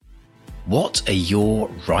What are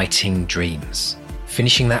your writing dreams?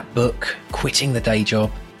 Finishing that book, quitting the day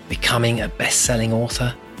job, becoming a best-selling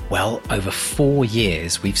author? Well, over 4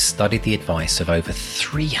 years, we've studied the advice of over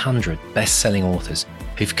 300 best-selling authors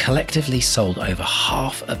who've collectively sold over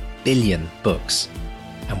 500 million books.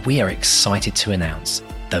 And we are excited to announce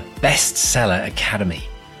the Bestseller Academy.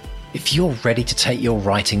 If you're ready to take your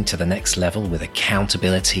writing to the next level with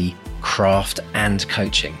accountability, craft, and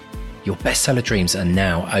coaching, your bestseller dreams are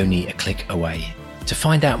now only a click away. To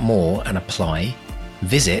find out more and apply,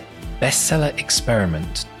 visit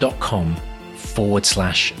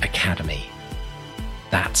bestsellerexperiment.com/academy.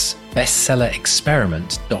 That's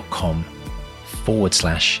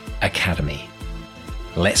bestsellerexperiment.com/academy.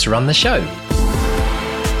 Let's run the show.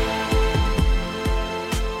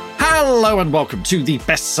 Hello and welcome to the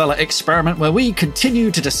Bestseller Experiment, where we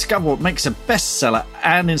continue to discover what makes a bestseller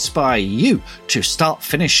and inspire you to start,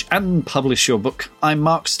 finish and publish your book. I'm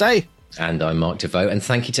Mark Stay. And I'm Mark DeVoe, and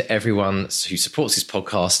thank you to everyone who supports this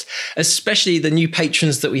podcast, especially the new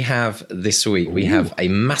patrons that we have this week. We have a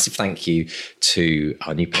massive thank you to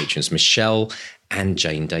our new patrons, Michelle and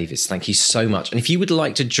Jane Davis. Thank you so much. And if you would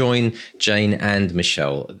like to join Jane and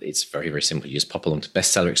Michelle, it's very, very simple. You just pop along to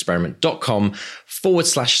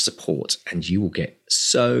bestsellerexperiment.com/support and you will get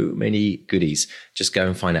so many goodies. Just go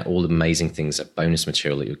and find out all the amazing things, bonus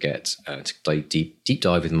material that you'll get to deep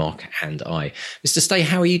dive with Mark and I. Mr. Stay,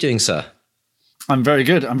 how are you doing, sir? I'm very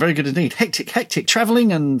good. I'm very good indeed. Hectic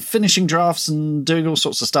traveling and finishing drafts and doing all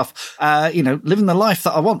sorts of stuff. Living the life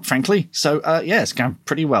that I want, frankly. So, it's going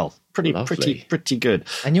pretty well. Pretty good.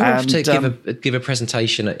 And you're off to give a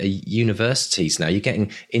presentation at universities now. You're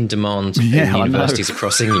getting in demand in universities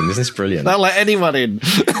across England. Isn't this brilliant? They'll let anyone in.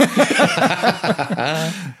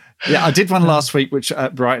 Yeah, I did one last week, which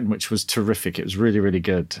at Brighton, which was terrific. It was really, really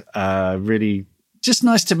good. Really just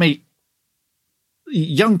nice to meet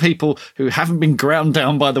young people who haven't been ground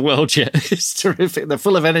down by the world yet. It's terrific. They're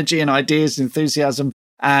full of energy and ideas, enthusiasm.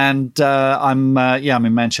 And I'm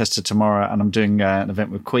in Manchester tomorrow, and I'm doing an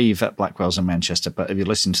event with Queeve at Blackwell's in Manchester. But if you're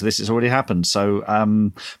listening to this, it's already happened. So,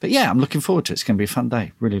 I'm looking forward to it. It's going to be a fun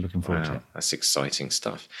day. Really looking forward to it. That's exciting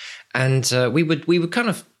stuff. And we were kind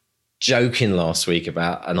of joking last week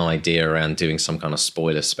about an idea around doing some kind of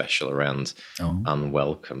spoiler special around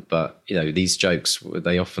Unwelcome. But these jokes,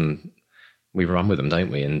 we run with them,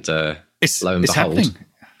 don't we? And lo and behold. Happening.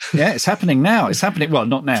 Yeah, it's happening now. It's happening. Well,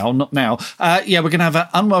 not now. We're going to have an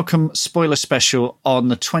Unwelcome spoiler special on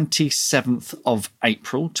the 27th of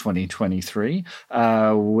April, 2023,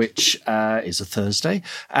 which is a Thursday.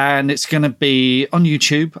 And it's going to be on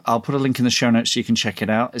YouTube. I'll put a link in the show notes so you can check it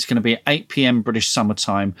out. It's going to be at 8 p.m. British Summer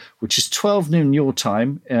Time, which is 12 noon your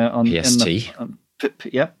time. On PST.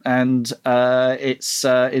 Yep. And it's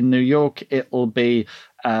in New York. It'll be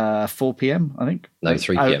 4 p.m. I think. No,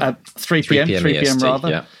 3 p.m. 3 p.m. 3 p.m.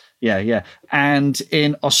 rather. Yeah. And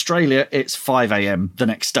in Australia, it's 5 a.m. the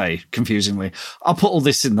next day, confusingly. I'll put all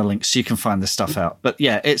this in the links so you can find this stuff out. But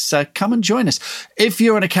yeah, it's come and join us. If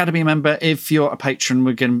you're an Academy member, if you're a patron,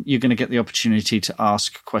 you're going to get the opportunity to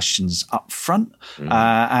ask questions up front.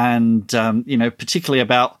 Particularly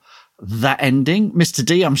about that ending. Mr.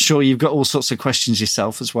 D, I'm sure you've got all sorts of questions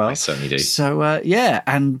yourself as well. I certainly do. So, we're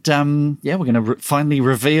going to finally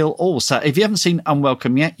reveal all. So if you haven't seen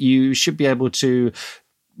Unwelcome yet, you should be able to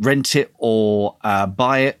rent it or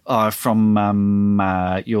buy it from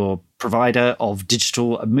your provider of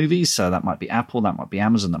digital movies. So that might be Apple, that might be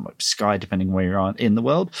Amazon, that might be Sky, depending where you are in the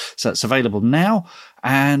world. So it's available now.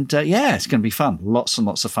 And it's going to be fun. Lots and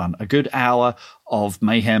lots of fun. A good hour of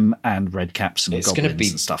mayhem and red caps and goblins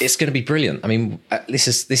and stuff. It's going to be brilliant. I mean, this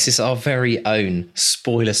is our very own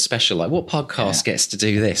spoiler special. Like, what podcast gets to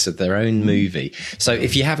do this with their own movie? So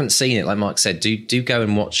if you haven't seen it, like Mark said, do go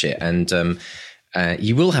and watch it. And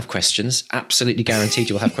you will have questions, absolutely guaranteed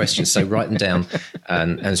you will have questions. So write them down.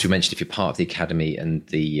 And as we mentioned, if you're part of the Academy and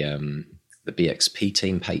the BXP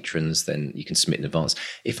team patrons, then you can submit in advance.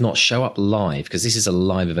 If not, show up live, because this is a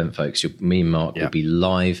live event, folks. Me and Mark will be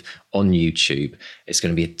live on YouTube. It's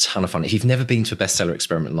going to be a ton of fun. If you've never been to a Bestseller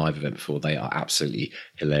Experiment live event before, they are absolutely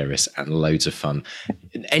hilarious and loads of fun.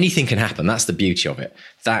 Anything can happen. That's the beauty of it.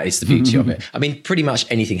 That is the beauty of it. I mean, pretty much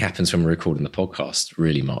anything happens when we're recording the podcast,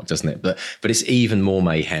 really, Mark, doesn't it? But it's even more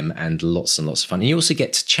mayhem and lots of fun. And you also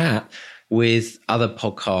get to chat with other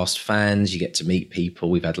podcast fans. You get to meet people.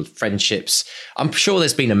 We've had friendships. I'm sure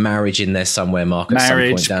there's been a marriage in there somewhere, Mark, at some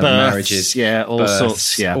point down marriages. Yeah, all births,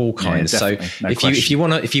 sorts. Yeah, all kinds. So if you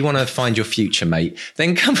want to find your future mate,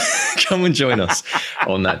 then come and join us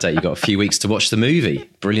on that day. You've got a few weeks to watch the movie.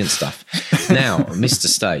 Brilliant stuff. Now, Mr.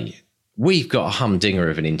 Stay, we've got a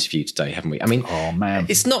humdinger of an interview today, haven't we? I mean, oh man,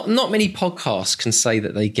 it's not many podcasts can say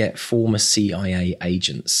that they get former CIA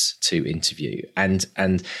agents to interview, and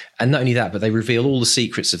not only that, but they reveal all the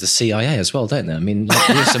secrets of the CIA as well, don't they? I mean, like,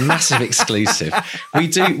 it's a massive exclusive. We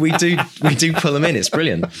do pull them in. It's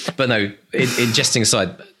brilliant. But no, in jesting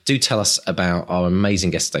aside, do tell us about our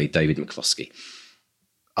amazing guest today, David McCloskey.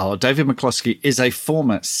 Oh, David McCloskey is a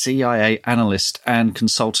former CIA analyst and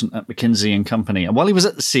consultant at McKinsey & Company. And while he was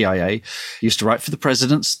at the CIA, he used to write for the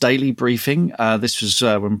president's daily briefing. This was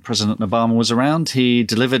when President Obama was around. He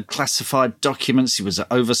delivered classified documents. He was at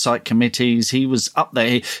oversight committees. He was up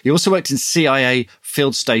there. He also worked in CIA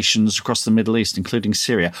field stations across the Middle East, including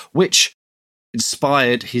Syria, which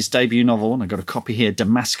inspired his debut novel, and I got a copy here,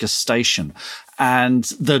 Damascus Station. And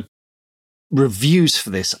the reviews for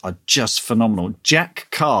this are just phenomenal. Jack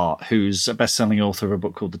Carr, who's a best-selling author of a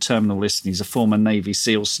book called The Terminal List, and he's a former Navy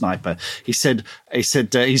SEAL sniper, he said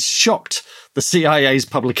he's shocked the CIA's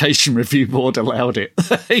publication review board allowed it.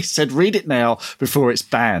 He said, read it now before it's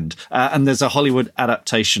banned. And there's a Hollywood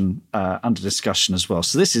adaptation under discussion as well.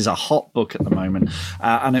 So this is a hot book at the moment.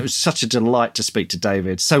 And it was such a delight to speak to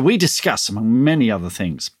David. So we discuss, among many other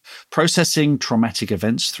things, processing traumatic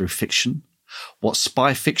events through fiction, what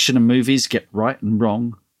spy fiction and movies get right and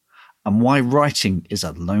wrong, and why writing is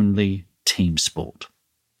a lonely team sport.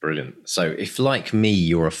 Brilliant. So if, like me,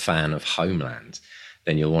 you're a fan of Homeland,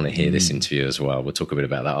 then you'll want to hear this interview as well. We'll talk a bit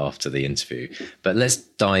about that after the interview. But let's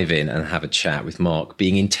dive in and have a chat with Mark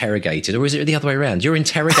being interrogated. Or is it the other way around? You're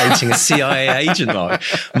interrogating a CIA agent, Mark.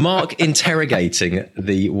 Mark interrogating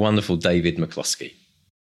the wonderful David McCloskey.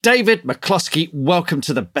 David McCloskey, welcome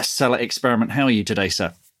to the Bestseller Experiment. How are you today,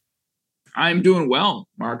 sir? I'm doing well,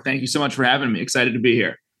 Mark. Thank you so much for having me. Excited to be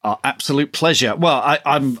here. Our absolute pleasure. Well,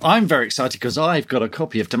 I'm very excited because I've got a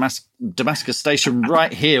copy of Damascus Station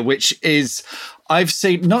right here, which is I've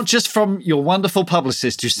seen not just from your wonderful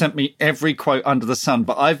publicist who sent me every quote under the sun,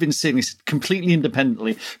 but I've been seeing this completely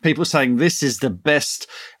independently. People saying this is the best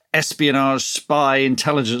espionage spy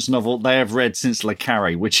intelligence novel they have read since Le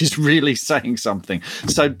Carre, which is really saying something.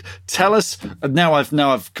 So tell us, now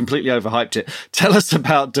I've completely overhyped it. Tell us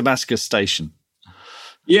about Damascus Station.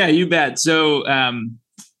 Yeah, you bet. So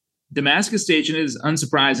Damascus Station is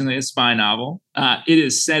unsurprisingly a spy novel. It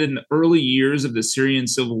is set in the early years of the Syrian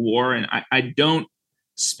civil war. And I don't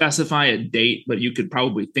specify a date, but you could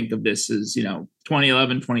probably think of this as,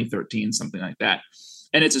 2011, 2013, something like that.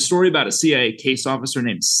 And it's a story about a CIA case officer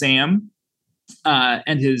named Sam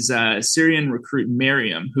and his Syrian recruit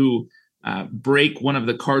Miriam, who break one of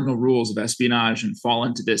the cardinal rules of espionage and fall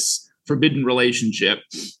into this forbidden relationship.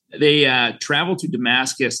 They travel to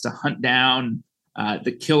Damascus to hunt down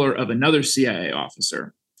the killer of another CIA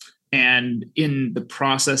officer. And in the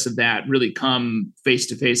process of that, really come face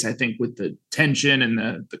to face, I think, with the tension and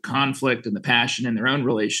the conflict and the passion in their own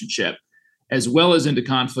relationship, as well as into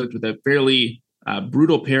conflict with a fairly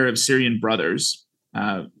brutal pair of Syrian brothers,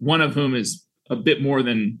 one of whom is a bit more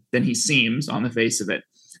than he seems on the face of it,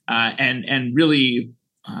 and really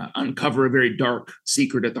uncover a very dark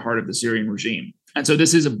secret at the heart of the Syrian regime. And so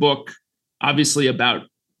this is a book, obviously, about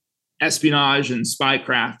espionage and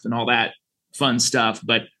spycraft and all that fun stuff.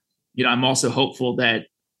 But, I'm also hopeful that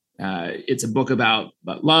it's a book about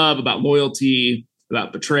love, about loyalty,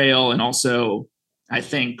 about betrayal, and also, I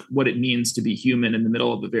think, what it means to be human in the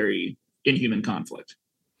middle of a very inhuman conflict.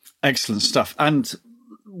 Excellent stuff. And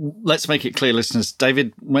let's make it clear, listeners,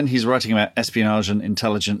 David, when he's writing about espionage and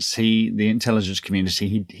intelligence, the intelligence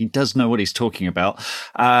community, he does know what he's talking about.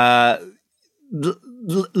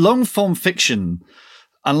 Long form fiction,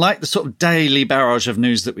 unlike the sort of daily barrage of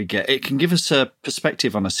news that we get, it can give us a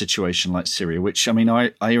perspective on a situation like Syria, which,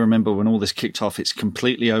 I remember when all this kicked off, it's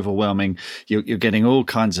completely overwhelming. You're getting all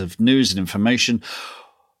kinds of news and information.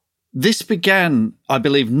 This began, I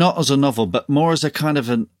believe, not as a novel, but more as a kind of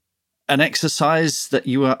an exercise that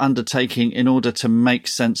you were undertaking in order to make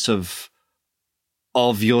sense of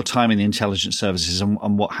your time in the intelligence services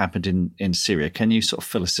and what happened in Syria. Can you sort of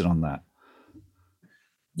fill us in on that?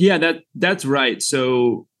 Yeah, that's right.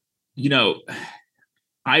 So,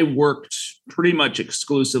 I worked pretty much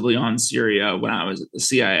exclusively on Syria when I was at the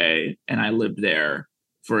CIA, and I lived there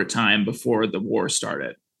for a time before the war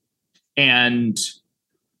started. And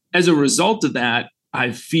as a result of that,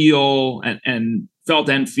 I feel and felt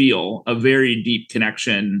and feel a very deep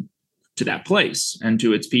connection to that place and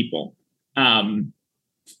to its people. And,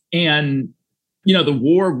 the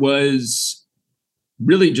war was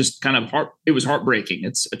really just kind of it was heartbreaking.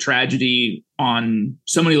 It's a tragedy on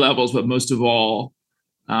so many levels, but most of all,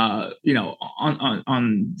 on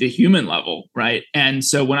the human level, right? And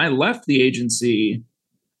so when I left the agency,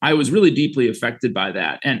 I was really deeply affected by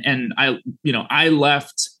that. And I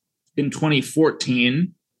left in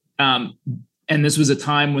 2014. And this was a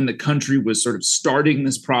time when the country was sort of starting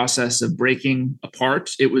this process of breaking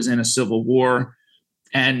apart. It was in a civil war.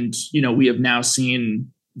 And, we have now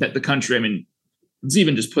seen that the country, let's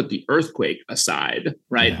even just put the earthquake aside,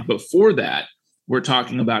 right? Yeah. Before that, we're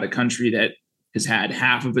talking about a country that has had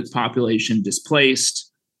half of its population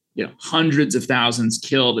displaced, hundreds of thousands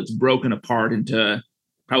killed. It's broken apart into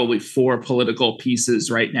probably 4 political pieces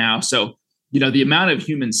right now. So, the amount of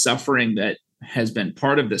human suffering that has been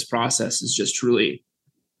part of this process is just truly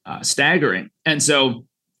staggering. And so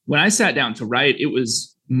when I sat down to write, it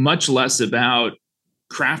was much less about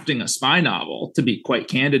crafting a spy novel, to be quite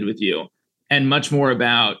candid with you, and much more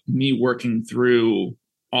about me working through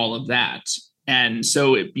all of that. And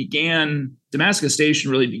so Damascus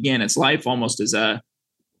Station really began its life almost as a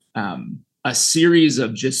series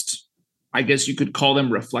of just, I guess you could call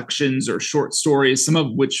them reflections or short stories, some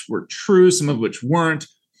of which were true, some of which weren't,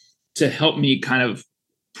 to help me kind of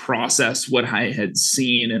process what I had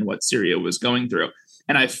seen and what Syria was going through.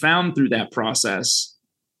 And I found through that process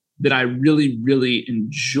that I really, really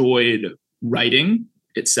enjoyed writing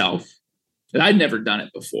itself, that I'd never done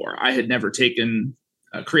it before. I had never taken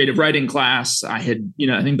a creative writing class. I had,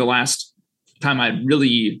 I think the last time I'd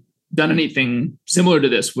really done anything similar to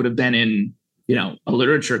this would have been in, a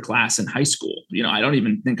literature class in high school. I don't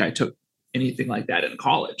even think I took anything like that in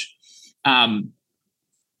college.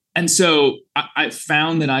 And so I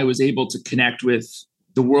found that I was able to connect with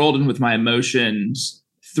the world and with my emotions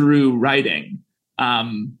through writing.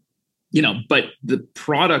 But the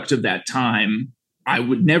product of that time, I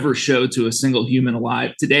would never show to a single human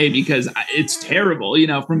alive today because it's terrible,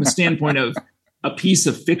 from a standpoint of a piece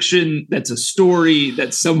of fiction that's a story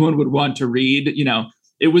that someone would want to read.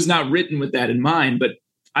 It was not written with that in mind, but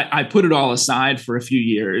I put it all aside for a few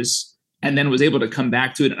years and then was able to come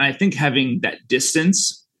back to it. And I think having that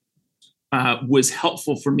distance was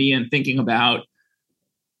helpful for me in thinking about,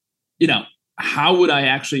 how would I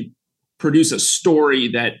actually produce a story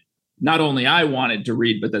that not only I wanted to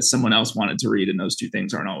read, but that someone else wanted to read. And those two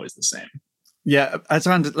things aren't always the same. Yeah.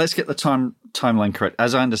 Let's get the timeline correct.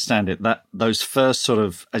 As I understand it, that those first sort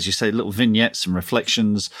of, as you say, little vignettes and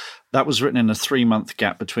reflections, that was written in a 3-month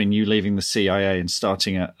gap between you leaving the CIA and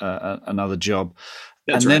starting another job.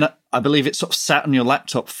 That's and right. Then I believe it sort of sat on your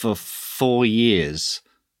laptop for 4 years.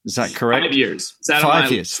 Is that correct? 5 years.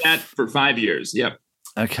 Sat for 5 years. Yep.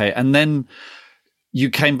 Okay. And then you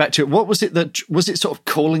came back to it. What was it was it sort of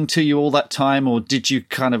calling to you all that time, or did you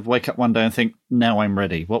kind of wake up one day and think, now I'm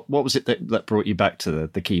ready? What was it that brought you back to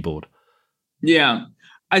the keyboard? Yeah,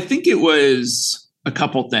 I think it was a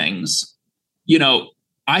couple things. I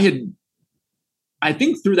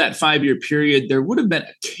think through that 5-year period, there would have been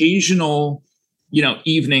occasional,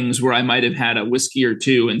 evenings where I might have had a whiskey or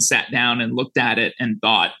two and sat down and looked at it and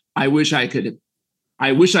thought, I wish I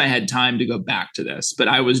had time to go back to this. But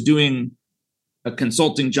I was doing a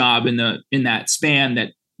consulting job in that span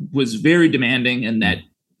that was very demanding and that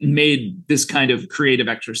made this kind of creative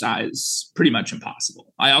exercise pretty much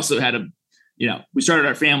impossible. I also had we started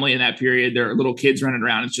our family in that period. There are little kids running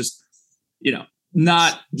around. It's just,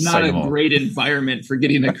 not a great environment for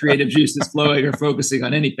getting the creative juices flowing or focusing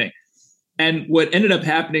on anything. And what ended up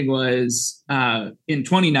happening was in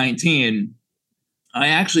 2019, I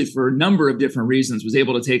actually, for a number of different reasons, was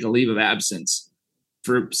able to take a leave of absence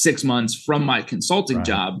for 6 months from my consulting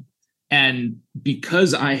job. And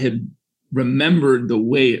because I had remembered the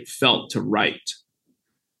way it felt to write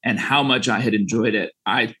and how much I had enjoyed it,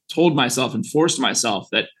 I told myself and forced myself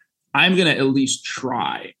that I'm going to at least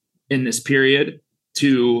try in this period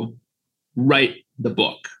to write the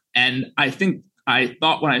book. And I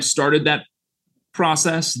thought when I started that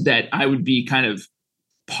process that I would be kind of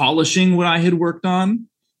polishing what I had worked on.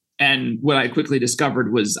 And what I quickly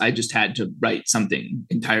discovered was I just had to write something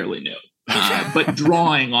entirely new, but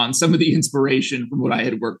drawing on some of the inspiration from what I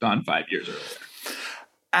had worked on 5 years earlier.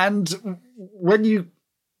 And when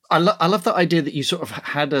I love that idea that you sort of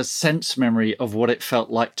had a sense memory of what it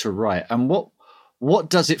felt like to write. And what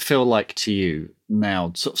does it feel like to you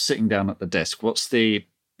now, sort of sitting down at the desk?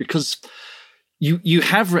 Because you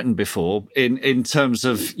have written before in terms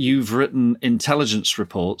of you've written intelligence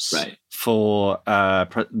reports for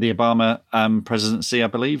the Obama presidency, I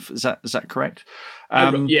believe. Is that correct?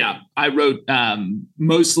 I wrote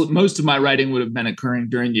most of my writing would have been occurring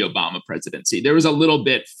during the Obama presidency. There was a little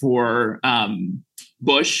bit for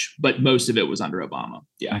Bush, but most of it was under Obama.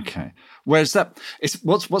 Yeah. Okay. Whereas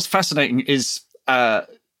what's fascinating is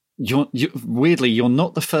weirdly, you're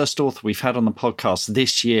not the first author we've had on the podcast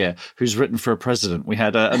this year who's written for a president. We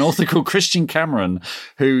had an author called Christian Cameron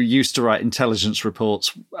who used to write intelligence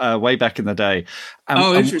reports way back in the day.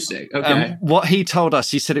 Interesting. Okay. What he told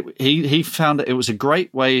us, he said he found that it was a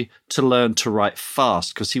great way to learn to write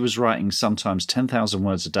fast because he was writing sometimes 10,000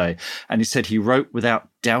 words a day. And he said he wrote without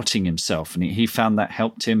doubting himself. And he found that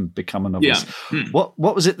helped him become a novelist. Yeah. What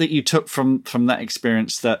was it that you took from that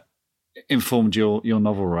experience that informed your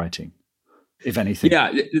novel writing, if anything?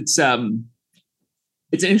 Yeah, it's an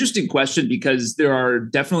interesting question because there are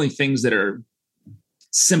definitely things that are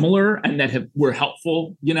similar and that were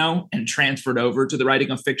helpful, and transferred over to the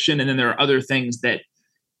writing of fiction. And then there are other things that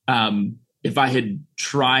if I had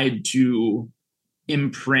tried to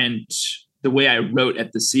imprint the way I wrote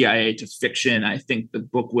at the CIA to fiction, I think the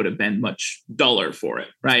book would have been much duller for it,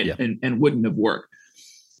 right? Yeah. And wouldn't have worked.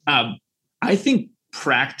 I think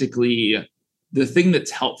practically the thing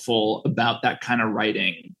that's helpful about that kind of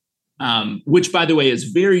writing, which by the way is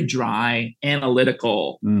very dry,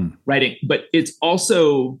 analytical writing, but it's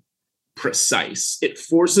also precise. It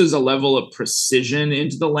forces a level of precision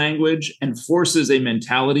into the language and forces a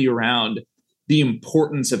mentality around the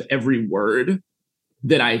importance of every word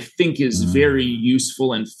that I think is very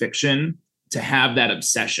useful in fiction to have that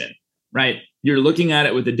obsession, right? You're looking at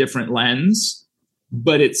it with a different lens,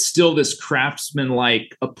 but it's still this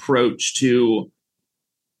craftsman-like approach to,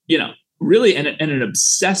 really an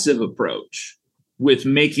obsessive approach with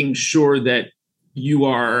making sure that you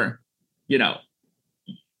are,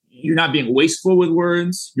 you're not being wasteful with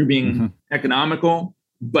words, you're being economical,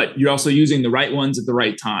 but you're also using the right ones at the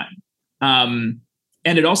right time.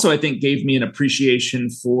 And it also, I think, gave me an appreciation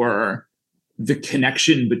for the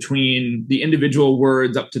connection between the individual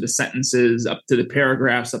words up to the sentences, up to the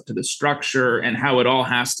paragraphs, up to the structure, and how it all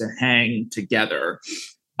has to hang together.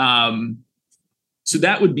 So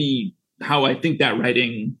that would be how I think that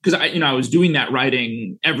writing, because I was doing that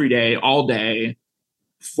writing every day, all day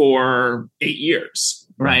for 8 years,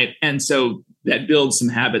 right? And so that builds some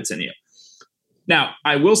habits in you. Now,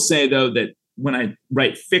 I will say, though, that when I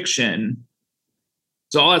write fiction,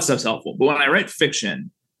 so all that stuff's helpful, but when I write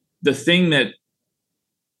fiction, the thing that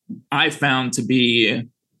I found to be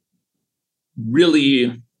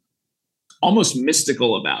really almost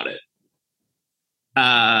mystical about it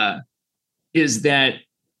is that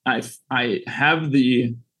I have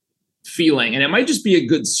the feeling, and it might just be a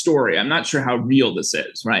good story, I'm not sure how real this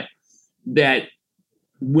is, right? That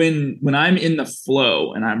when I'm in the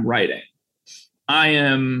flow and I'm writing, I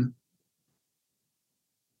am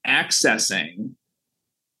accessing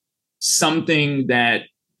something that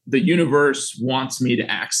the universe wants me to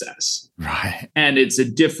access. Right. And it's a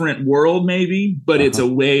different world maybe, but it's a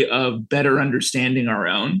way of better understanding our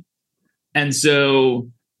own. And so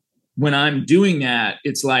when I'm doing that,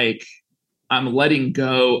 it's like I'm letting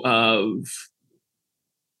go of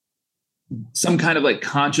some kind of like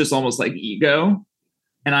conscious, almost like ego.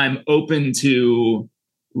 And I'm open to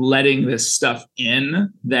letting this stuff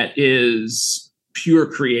in that is pure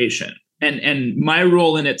creation. And my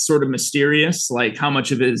role in it's sort of mysterious, like how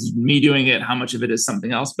much of it is me doing it, how much of it is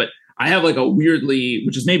something else. But I have like a weirdly,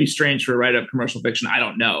 which is maybe strange for a write-up commercial fiction, I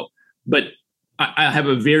don't know. But I have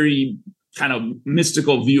a very kind of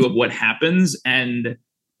mystical view of what happens. And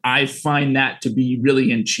I find that to be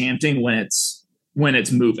really enchanting when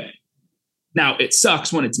it's moving. Now, it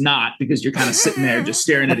sucks when it's not, because you're kind of sitting there just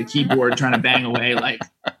staring at a keyboard trying to bang away, like,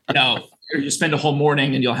 or you spend a whole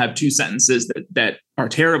morning and you'll have 2 sentences that are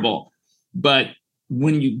terrible. But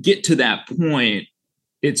when you get to that point,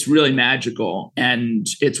 it's really magical. And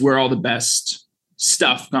it's where all the best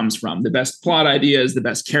stuff comes from. The best plot ideas, the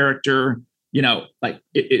best character, like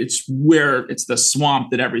it's where it's the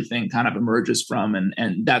swamp that everything kind of emerges from.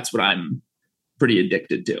 And that's what I'm pretty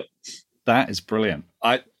addicted to. That is brilliant.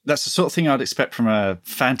 That's the sort of thing I'd expect from a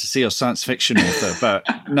fantasy or science fiction author, but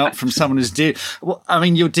not from someone who's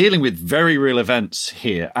you're dealing with very real events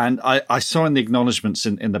here. And I saw in the acknowledgements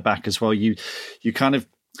in the back as well, you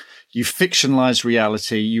fictionalize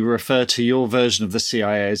reality. You refer to your version of the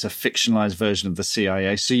CIA as a fictionalized version of the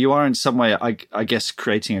CIA. So you are in some way, I guess,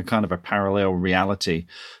 creating a kind of a parallel reality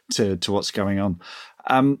to what's going on.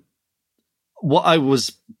 What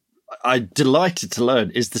I'm delighted to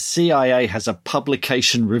learn is the CIA has a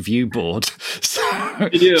publication review board.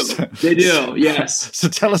 They do. Yes. So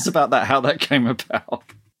tell us about that, how that came about.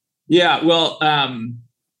 Yeah. Well,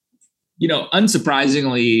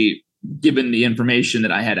 unsurprisingly, given the information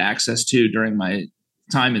that I had access to during my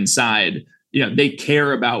time inside, they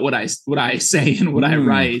care about what I say and what I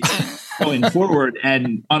write going forward.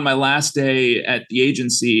 And on my last day at the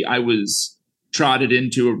agency, I was trotted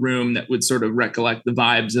into a room that would sort of recollect the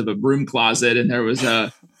vibes of a broom closet. And there was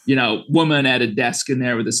a, woman at a desk in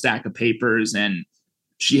there with a stack of papers, and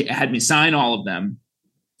she had me sign all of them.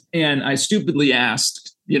 And I stupidly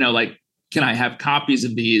asked, can I have copies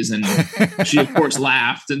of these? And she, of course,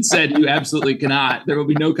 laughed and said, you absolutely cannot. There will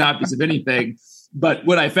be no copies of anything. But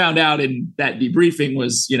what I found out in that debriefing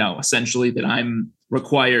was, essentially that I'm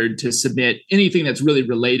required to submit anything that's really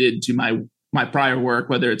related to my prior work,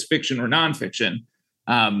 whether it's fiction or nonfiction,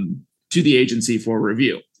 to the agency for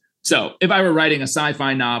review. So if I were writing a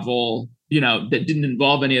sci-fi novel, that didn't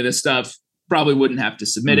involve any of this stuff, probably wouldn't have to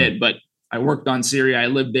submit it. But I worked on Syria. I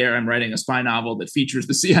lived there. I'm writing a spy novel that features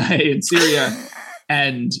the CIA in Syria.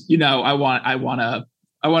 And, I want to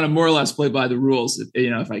more or less play by the rules,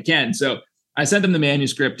 if I can. So I sent them the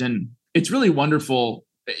manuscript, and it's really wonderful.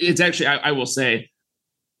 It's actually, I will say,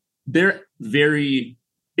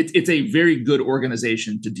 it's a very good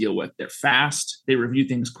organization to deal with. They're fast. They review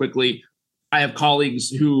things quickly. I have colleagues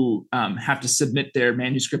who have to submit their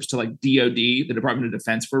manuscripts to like DOD, the Department of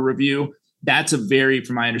Defense, for review. That's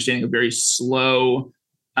from my understanding, a very slow,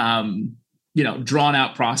 drawn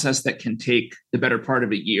out process that can take the better part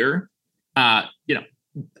of a year. I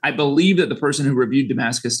believe that the person who reviewed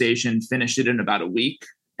Damascus Station finished it in about a week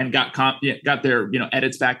and got their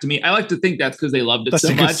edits back to me. I like to think that's because they loved it so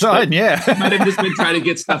much. That's a good sign, yeah. Might have just been trying to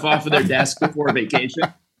get stuff off of their desk before vacation.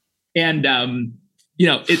 And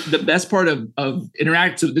the best part of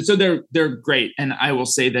interaction. So they're great. And I will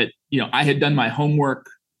say that I had done my homework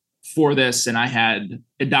for this, and I had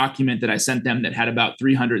a document that I sent them that had about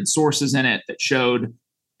 300 sources in it that showed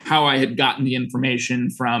how I had gotten the information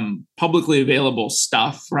from publicly available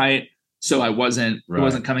stuff, right? So it wasn't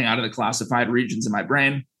coming out of the classified regions of my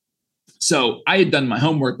brain. So I had done my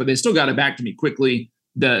homework, but they still got it back to me quickly.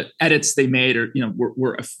 The edits they made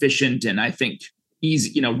were efficient and I think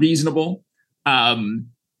easy, reasonable. But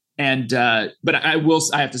I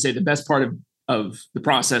have to say the best part of the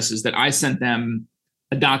process is that I sent them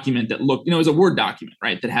a document that looked, it was a Word document,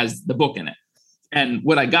 right? That has the book in it. And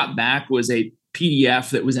what I got back was a PDF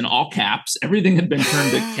that was in all caps. Everything had been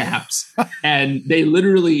turned to caps. And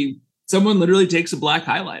someone literally takes a black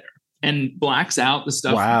highlighter and blacks out the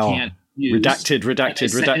stuff you can't use.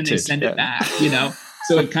 Redacted. And they send it back,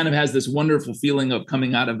 So it kind of has this wonderful feeling of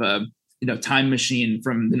coming out of a, time machine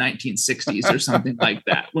from the 1960s or something like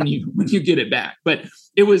that when you get it back. But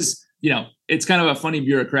it was, it's kind of a funny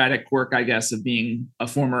bureaucratic quirk, I guess, of being a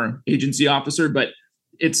former agency officer, but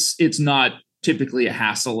it's not typically a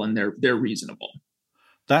hassle, and they're reasonable.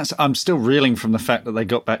 I'm still reeling from the fact that they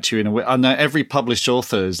got back to you in a way. I know every published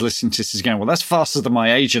author is listening to this is going, well, that's faster than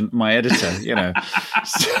my agent, my editor,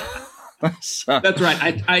 That's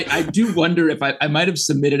right. I do wonder if I might have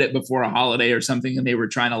submitted it before a holiday or something, and they were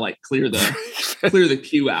trying to like clear the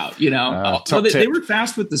queue out, they were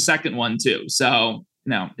fast with the second one too. So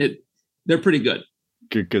they're pretty good.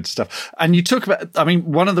 Good stuff. And you talk about,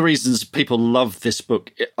 one of the reasons people love this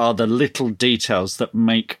book are the little details that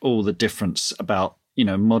make all the difference about,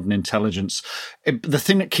 modern intelligence. The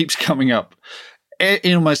thing that keeps coming up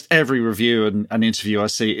in almost every review and interview I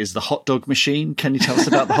see is the hot dog machine. Can you tell us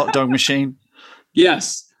about the hot dog machine?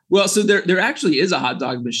 Yes. Well, so there actually is a hot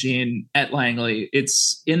dog machine at Langley.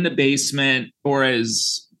 It's in the basement, or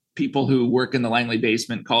as people who work in the Langley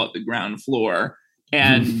basement call it, the ground floor.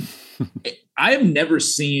 And I have never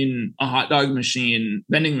seen a hot dog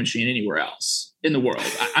vending machine anywhere else in the world.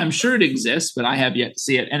 I'm sure it exists, but I have yet to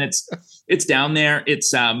see it. And it's down there.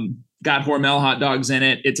 It's got Hormel hot dogs in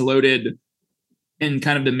it. It's loaded in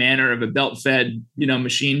kind of the manner of a belt-fed,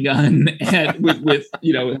 machine gun and with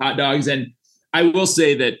hot dogs. And I will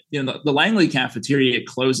say that, the Langley cafeteria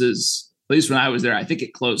closes, at least when I was there, I think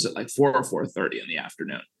it closed at like 4 or 4:30 in the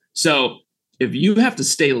afternoon. So if you have to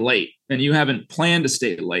stay late and you haven't planned to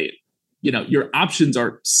stay late, your options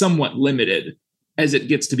are somewhat limited as it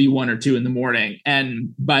gets to be 1 or 2 in the morning.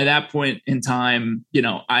 And by that point in time,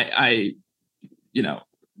 I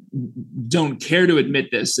don't care to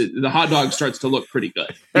admit this. The hot dog starts to look pretty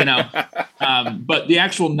good, but the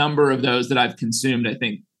actual number of those that I've consumed, I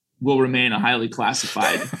think, will remain a highly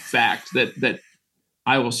classified fact that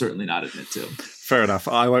I will certainly not admit to. Fair enough.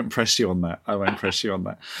 I won't press you on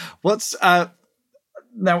that. What's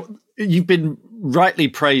now? You've been rightly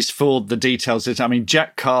praised for the details.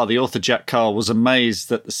 Jack Carr, the author Jack Carr, was amazed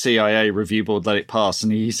that the CIA review board let it pass,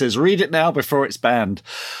 and he says, "Read it now before it's banned."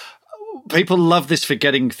 People love this for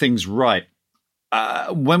getting things right.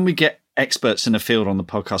 When we get experts in the field on the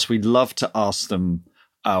podcast, we love to ask them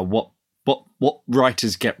what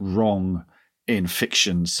writers get wrong in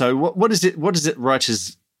fiction. So what is it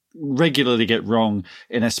writers regularly get wrong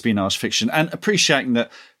in espionage fiction? And appreciating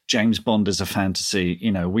that James Bond is a fantasy.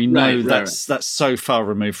 You know, we know that's so far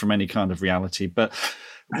removed from any kind of reality. But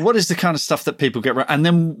what is the kind of stuff that people get right? And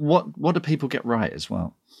then what do people get right as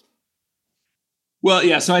well? Well,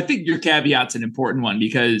 yeah. So I think your caveat's an important one,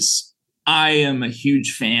 because I am a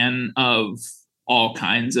huge fan of all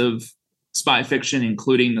kinds of spy fiction,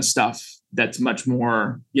 including the stuff that's much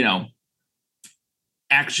more, you know,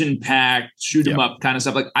 action-packed, shoot 'em up kind of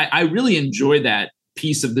stuff. Like I really enjoy that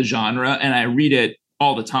piece of the genre, and I read it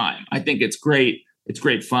all the time. I think it's great. It's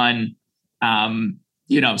great fun.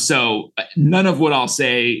 You know, so none of what I'll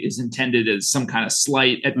say is intended as some kind of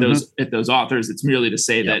slight at those authors. It's merely to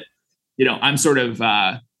say that, you know, I'm sort of,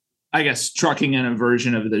 I guess, trucking in a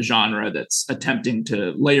version of the genre that's attempting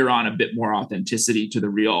to layer on a bit more authenticity to the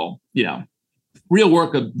real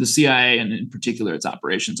work of the CIA, and in particular its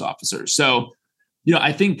operations officers. So, you know,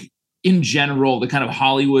 I think in general, the kind of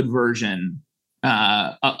Hollywood version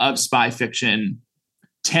of spy fiction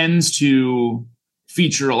tends to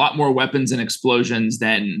feature a lot more weapons and explosions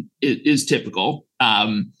than is typical.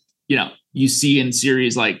 You know, you see in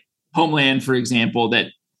series like Homeland, for example,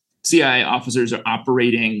 that CIA officers are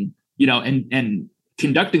operating, you know, and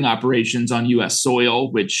conducting operations on U.S.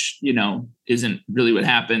 soil, which, you know, isn't really what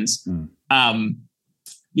happens.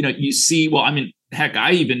 You know, you see, well, I mean, heck,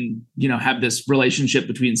 I even, you know, have this relationship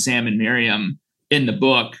between Sam and Miriam in the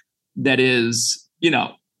book that is, you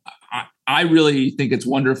know, I really think it's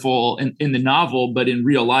wonderful in the novel, but in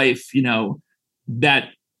real life, you know, that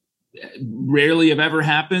rarely if ever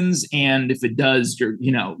happens. And if it does,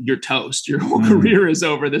 you're toast. Your whole career is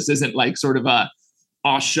over. This isn't like sort of a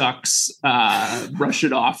aw shucks, brush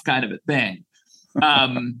it off kind of a thing.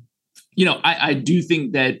 You know, I do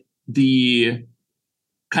think that the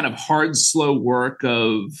kind of hard, slow work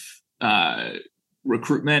of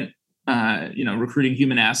recruitment, you know, recruiting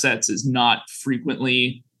human assets is not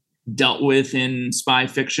frequently dealt with in spy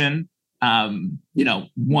fiction. You know,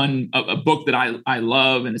 a book that I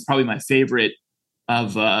love, and it's probably my favorite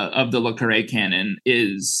of the Le Carré canon,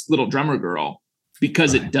 is Little Drummer Girl,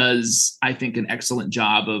 because it does, I think, an excellent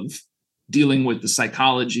job of dealing with the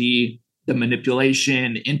psychology, the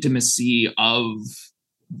manipulation, intimacy of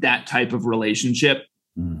that type of relationship,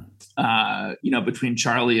 you know, between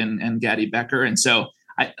Charlie and Gadi Becker. And so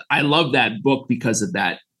I love that book because of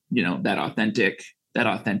that, you know, that authentic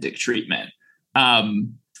treatment.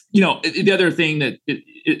 You know, the other thing that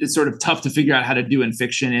it's sort of tough to figure out how to do in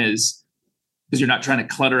fiction is, because you're not trying to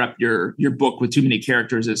clutter up your book with too many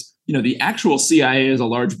characters, is, you know, the actual CIA is a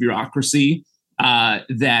large bureaucracy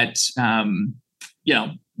that, you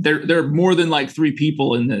know, there are more than like 3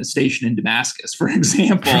 people in the station in Damascus, for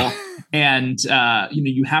example. And, you know,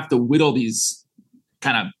 you have to whittle these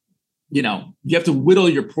kind of, you know, you have to whittle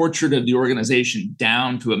your portrait of the organization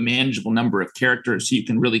down to a manageable number of characters so you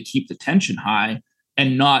can really keep the tension high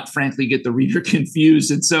and not, frankly, get the reader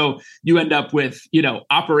confused. And so you end up with, you know,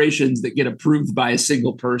 operations that get approved by a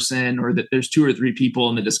single person, or that there's 2 or 3 people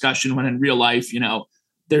in the discussion, when in real life, you know,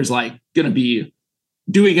 there's like going to be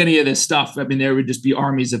doing any of this stuff. I mean, there would just be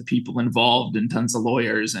armies of people involved and tons of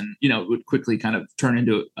lawyers, and, you know, it would quickly kind of turn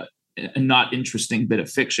into a not interesting bit of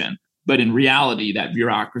fiction. But in reality, that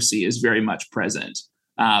bureaucracy is very much present.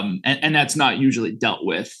 And that's not usually dealt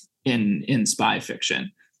with in spy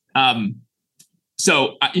fiction.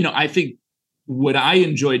 So, you know, I think what I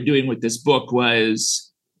enjoyed doing with this book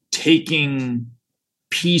was taking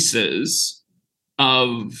pieces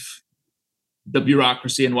of the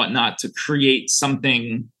bureaucracy and whatnot to create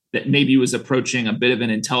something that maybe was approaching a bit of an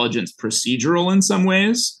intelligence procedural in some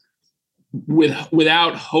ways,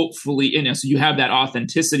 without hopefully, you know, so you have that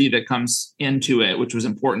authenticity that comes into it, which was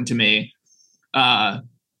important to me.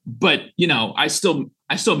 But, you know, I still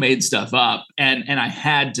made stuff up, and I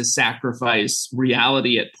had to sacrifice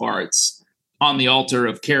reality at parts on the altar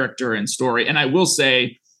of character and story. And I will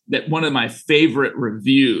say that one of my favorite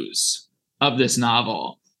reviews of this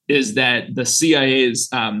novel is that the CIA's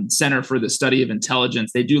Center for the Study of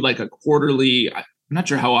Intelligence, they do like a quarterly, I'm not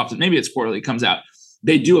sure how often, maybe it's quarterly, comes out.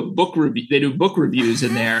 They do a book review. They do book reviews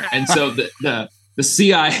in there. And so the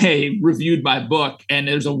CIA reviewed my book, and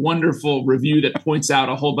there's a wonderful review that points out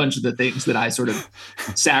a whole bunch of the things that I sort of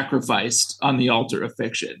sacrificed on the altar of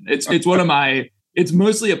fiction. It's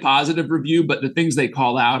mostly a positive review, but the things they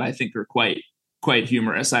call out, I think, are quite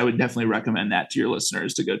humorous. I would definitely recommend that to your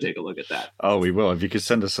listeners to go take a look at that. Oh, we will. If you could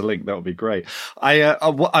send us a link, that would be great.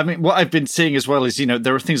 I mean, what I've been seeing as well is, you know,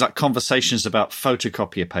 there are things like conversations about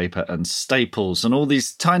photocopier paper and staples and all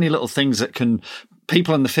these tiny little things that can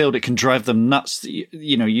people in the field, it can drive them nuts.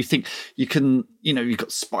 You think you can, you've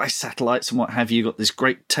got spy satellites and what have you. You've got this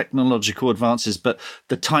great technological advances, but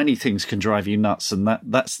the tiny things can drive you nuts. And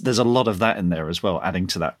there's a lot of that in there as well, adding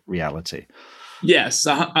to that reality. Yes,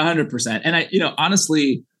 100%. And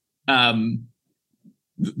honestly,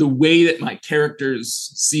 the way that my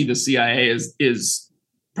characters see the CIA is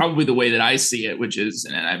probably the way that I see it, which is,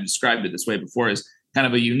 and I've described it this way before, is kind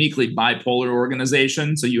of a uniquely bipolar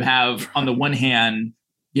organization. So you have, on the one hand,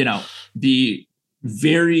 the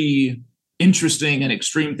very interesting and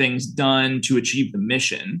extreme things done to achieve the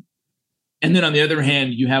mission. And then on the other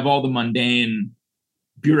hand, you have all the mundane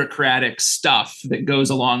bureaucratic stuff that goes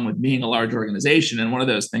along with being a large organization. And one of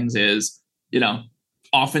those things is,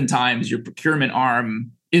 oftentimes your procurement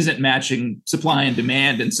arm isn't matching supply and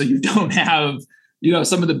demand. And so you don't have,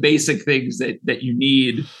 some of the basic things that you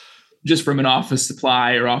need just from an office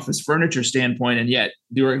supply or office furniture standpoint. And yet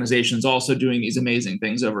the organization is also doing these amazing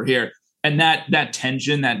things over here. And that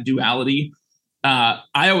tension, that duality,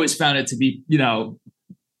 I always found it to be,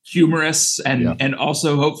 humorous and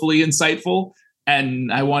also hopefully insightful.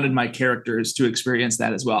 And I wanted my characters to experience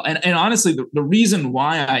that as well. And honestly, the reason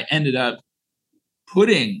why I ended up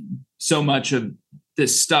putting so much of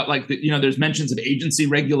this stuff, like, there's mentions of agency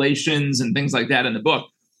regulations and things like that in the book,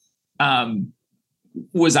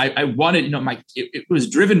 was I wanted, it was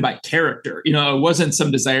driven by character. It wasn't some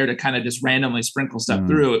desire to kind of just randomly sprinkle stuff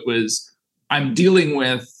through. It was, I'm dealing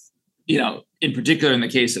with, in particular in the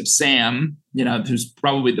case of Sam, who's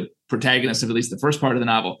probably the protagonist of at least the first part of the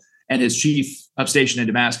novel, and his chief of station in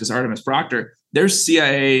Damascus, Artemis Proctor. They're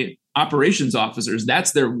CIA operations officers.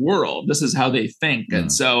 That's their world. This is how they think. And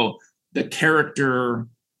so the character,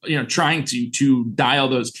 trying to dial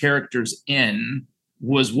those characters in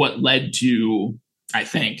was what led to, I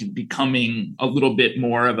think, becoming a little bit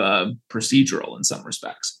more of a procedural in some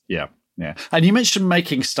respects. Yeah. And you mentioned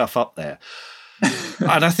making stuff up there.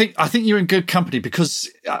 And I think you're in good company, because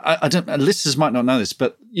I don't, listeners might not know this,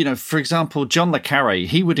 but, for example, John le Carré,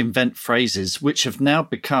 he would invent phrases which have now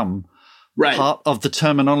become part of the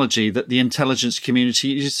terminology that the intelligence community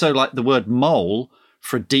uses. So like the word mole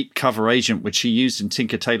for a deep cover agent, which he used in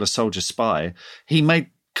Tinker Tailor Soldier Spy, he made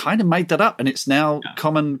that up, and it's now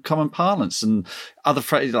common parlance, and other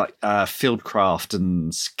phrases like fieldcraft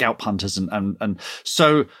and scalp hunters. And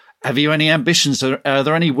so have you any ambitions? Are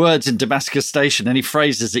there any words in Damascus Station, any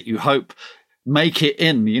phrases that you hope make it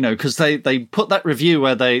in, because they put that review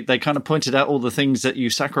where they kind of pointed out all the things that you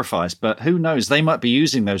sacrificed, but who knows, they might be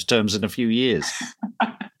using those terms in a few years.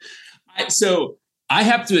 So I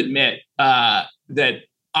have to admit that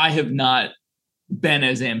I have not been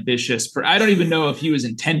as ambitious. I don't even know if he was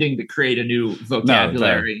intending to create a new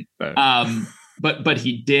vocabulary, but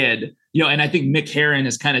he did. And I think Mick Herron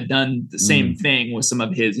has kind of done the same thing with some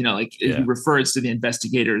of his, he refers to the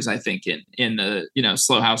investigators, I think, in the,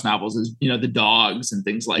 Slow House novels as, the dogs and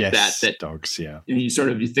things like that. Dogs, yeah. You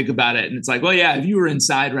think about it and it's like, well, yeah, if you were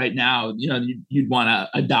inside right now, you'd want to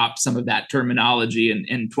adopt some of that terminology.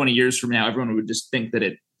 And 20 years from now, everyone would just think that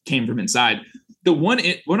it came from inside. The one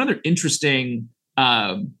other interesting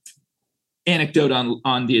anecdote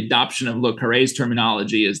on the adoption of Le Carré's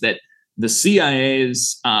terminology is that the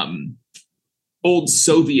CIA's old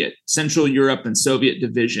Soviet, Central Europe and Soviet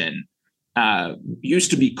division used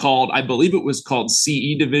to be called, I believe it was called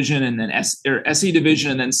CE division, and then SE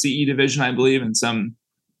division, and then CE division, I believe. And some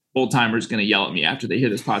old timer is going to yell at me after they hear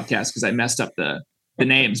this podcast because I messed up the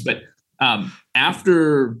names. But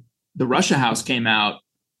after the Russia House came out,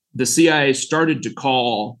 the CIA started to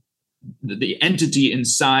call the entity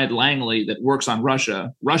inside Langley that works on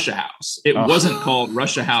Russia House. It wasn't called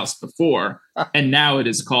Russia House before, and now it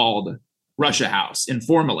is called Russia House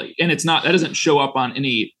informally. And that doesn't show up on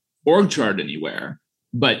any org chart anywhere,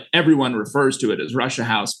 but everyone refers to it as Russia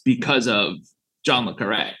House because of John le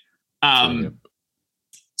Carré.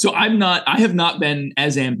 So I have not been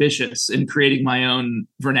as ambitious in creating my own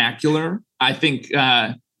vernacular. I think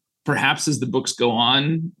perhaps as the books go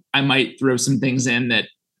on, I might throw some things in that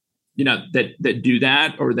that do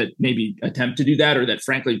that, or that maybe attempt to do that, or that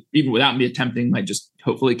frankly, even without me attempting, might just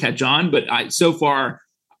hopefully catch on. But so far,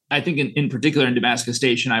 I think in particular in Damascus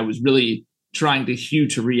Station, I was really trying to hew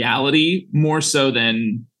to reality more so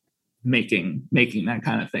than making that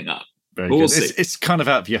kind of thing up. Very good. It's kind of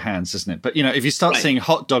out of your hands, isn't it? But if you start seeing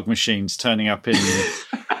hot dog machines turning up in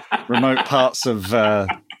remote parts of the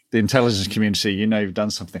intelligence community, you've done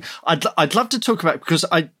something. I'd love to talk about, because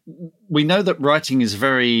we know that writing is a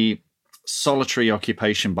very solitary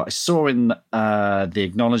occupation, but I saw in the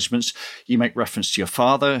acknowledgements you make reference to your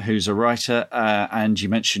father, who's a writer, and you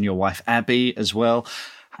mention your wife Abby as well.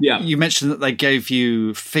 Yeah. You mentioned that they gave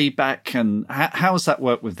you feedback, and how has that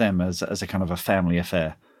worked with them as a kind of a family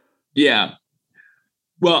affair? Yeah.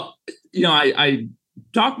 Well, I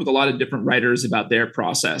talked with a lot of different writers about their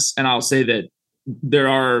process, and I'll say that there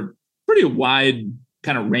are pretty wide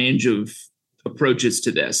kind of range of approaches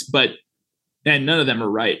to this, and none of them are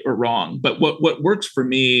right or wrong. But what works for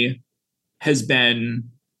me has been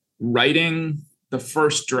writing the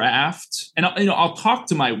first draft, and I'll talk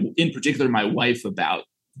to in particular my wife about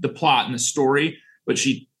the plot and the story, but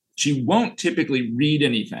she won't typically read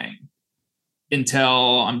anything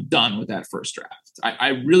until I'm done with that first draft. I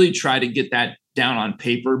really try to get that down on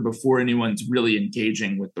paper before anyone's really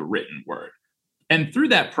engaging with the written word. And through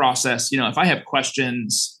that process, if I have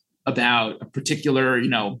questions about a particular,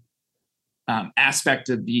 aspect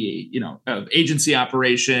of of agency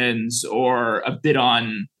operations, or a bit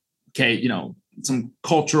on, some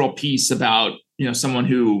cultural piece about, someone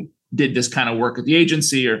who did this kind of work at the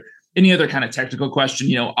agency, or any other kind of technical question,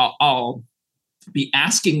 I'll be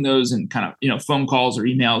asking those in kind of, phone calls or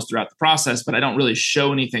emails throughout the process, but I don't really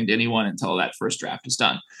show anything to anyone until that first draft is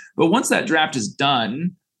done. But once that draft is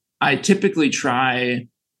done, I typically try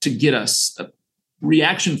to get a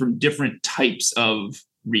reaction from different types of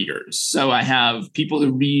readers. So I have people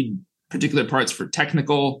who read particular parts for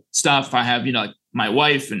technical stuff. I have, like my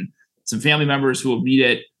wife and some family members who will read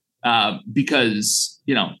it because,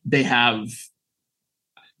 they have,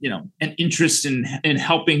 an interest in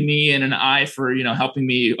helping me, and an eye for, helping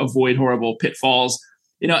me avoid horrible pitfalls,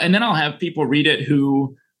 and then I'll have people read it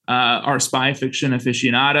who are spy fiction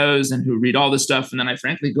aficionados and who read all this stuff. And then I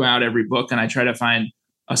frankly go out every book and I try to find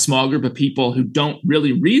a small group of people who don't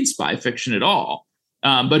really read spy fiction at all,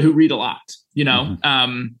 but who read a lot,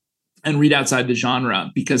 and read outside the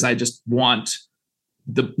genre, because I just want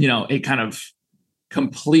a kind of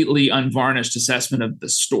completely unvarnished assessment of the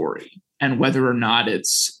story and whether or not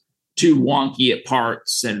it's too wonky at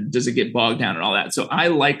parts and does it get bogged down and all that. So I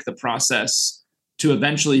like the process to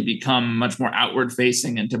eventually become much more outward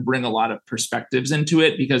facing and to bring a lot of perspectives into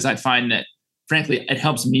it, because I find that, frankly, it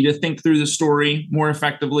helps me to think through the story more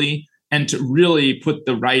effectively and to really put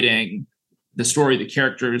the writing, the story, the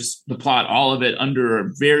characters, the plot, all of it under a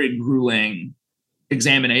very grueling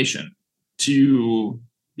examination to,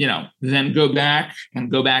 then go back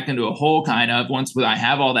into a whole kind of, once I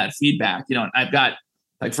have all that feedback, and I've got,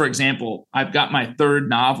 like, for example, I've got my third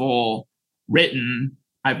novel written,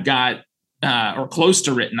 I've got, or close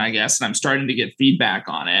to written, I guess, and I'm starting to get feedback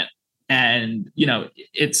on it. And,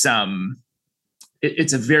 it's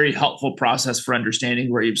a very helpful process for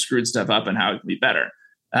understanding where you've screwed stuff up and how it can be better.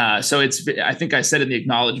 So I think I said in the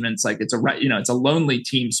acknowledgements, like, it's a lonely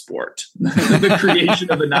team sport, the creation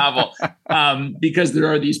of a novel, because there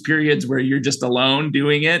are these periods where you're just alone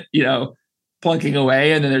doing it, plunking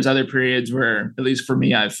away. And then there's other periods where, at least for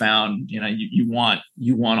me, I've found, you want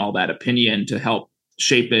all that opinion to help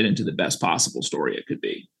shape it into the best possible story it could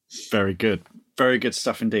be. Very good. Very good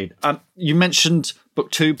stuff indeed. You mentioned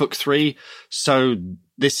book 2, book 3. So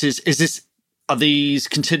are these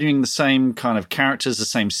continuing the same kind of characters, the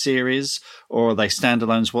same series, or are they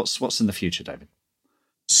standalones? What's in the future, David?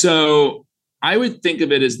 So I would think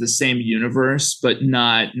of it as the same universe, but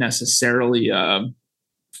not necessarily a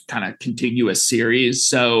kind of contiguous series.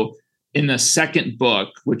 So in the second book,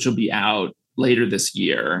 which will be out later this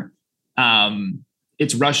year,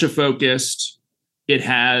 it's Russia focused. It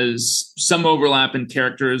has some overlap in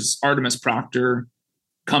characters. Artemis Proctor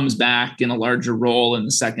comes back in a larger role in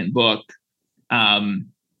the second book. And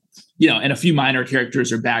a few minor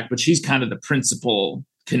characters are back, but she's kind of the principal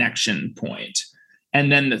connection point.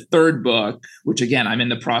 And then the third book, which again, I'm in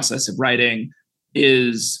the process of writing,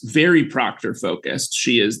 is very Proctor focused.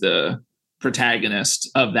 She is the protagonist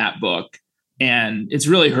of that book. And it's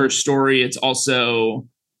really her story. It's also,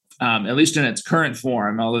 at least in its current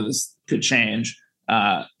form, although this could change,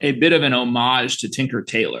 a bit of an homage to Tinker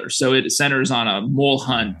Tailor. So it centers on a mole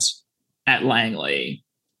hunt at Langley.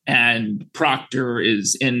 And Proctor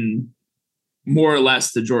is in more or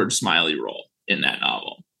less the George Smiley role in that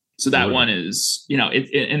novel. So that one is,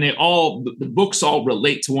 and the books all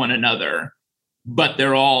relate to one another, but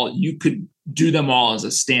you could do them all as a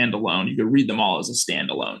standalone. You could read them all as a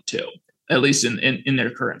standalone too, at least in their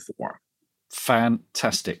current form.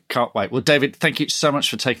 Fantastic. Can't wait. Well, David, thank you so much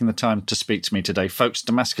for taking the time to speak to me today. Folks,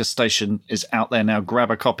 Damascus Station is out there now.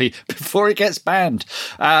 Grab a copy before it gets banned.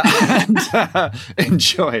 And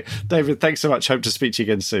enjoy. David, thanks so much. Hope to speak to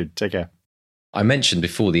you again soon. Take care. I mentioned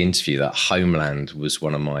before the interview that Homeland was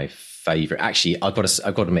one of my favorite. Actually, I've got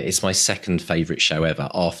to admit, it's my second favorite show ever.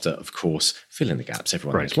 After, of course, fill in the gaps.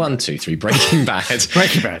 Everyone knows 1, 2, 3. Breaking Bad.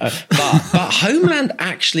 Breaking Bad. But Homeland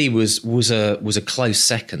actually was a close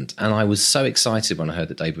second, and I was so excited when I heard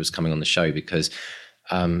that David was coming on the show because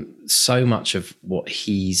so much of what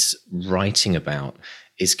he's writing about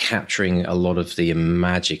is capturing a lot of the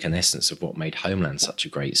magic and essence of what made Homeland such a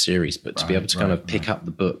great series. But to be able to kind of pick up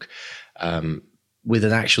the book with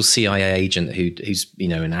an actual CIA agent who's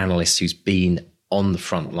an analyst who's been on the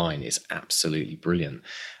front line is absolutely brilliant.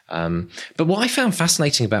 But what I found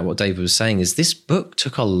fascinating about what David was saying is this book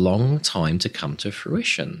took a long time to come to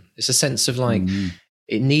fruition. It's a sense of like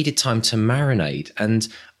it needed time to marinate. And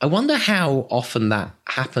I wonder how often that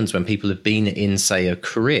happens when people have been in, say, a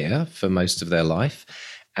career for most of their life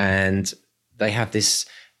and they have these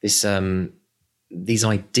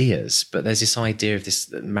ideas, but there's this idea of this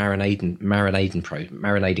marinating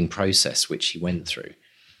process which he went through.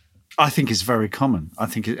 I think it's very common. I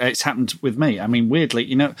think it's happened with me. I mean, weirdly,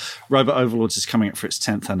 Robot Overlords is coming up for its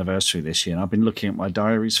 10th anniversary this year, and I've been looking at my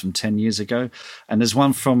diaries from 10 years ago, and there's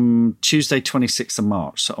one from Tuesday, 26th of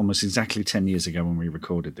March, so almost exactly 10 years ago when we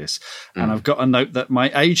recorded this. And I've got a note that my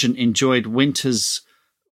agent enjoyed Winter's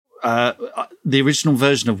the original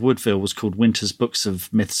version of Woodville was called Winter's Books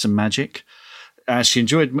of Myths and Magic. She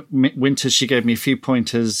enjoyed Winter's. She gave me a few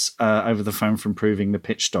pointers over the phone for improving the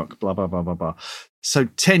pitch stock, blah, blah, blah, blah, blah. So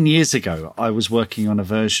 10 years ago, I was working on a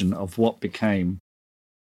version of what became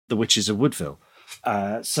The Witches of Woodville.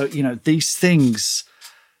 So, these things,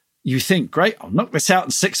 you think, great, I'll knock this out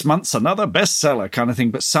in 6 months, another bestseller kind of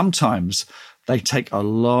thing. But sometimes they take a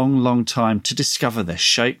long, long time to discover their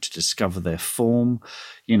shape, to discover their form,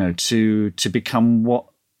 to become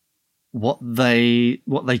what they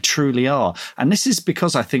truly are. And this is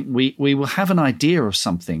because I think we will have an idea of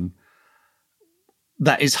something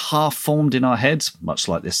that is half formed in our heads, much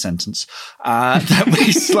like this sentence, that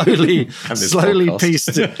we slowly piece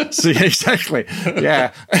to. So, exactly.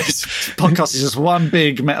 Yeah. Podcast is just one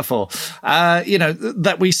big metaphor.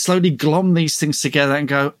 That we slowly glom these things together and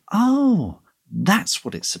go, oh, that's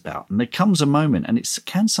what it's about. And there comes a moment, and it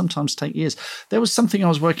can sometimes take years. There was something I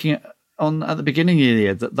was working on at the beginning of the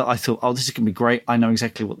year that I thought, oh, this is going to be great. I know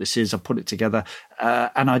exactly what this is. I put it together.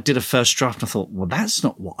 And I did a first draft and I thought, well, that's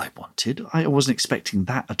not what I wanted. I wasn't expecting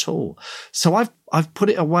that at all. So I've put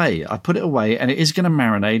it away. I put it away and it is going to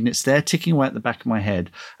marinate and it's there ticking away at the back of my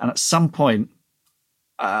head. And at some point,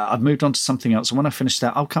 I've moved on to something else. And when I finish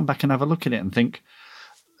that, I'll come back and have a look at it and think,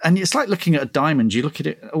 and it's like looking at a diamond. You look at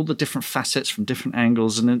it, all the different facets from different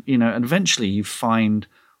angles. And then, and eventually you find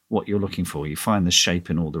what you're looking for. You find the shape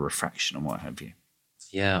in all the refraction and what have you.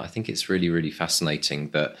 Yeah, I think it's really, really fascinating.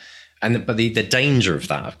 But the danger of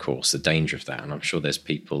that, of course, and I'm sure there's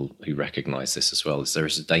people who recognize this as well, is there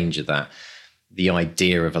is a danger that the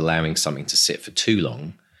idea of allowing something to sit for too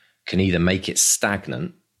long can either make it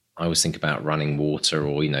stagnant. I always think about running water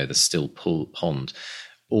or, the still pond,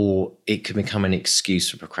 or it can become an excuse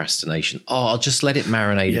for procrastination. Oh, I'll just let it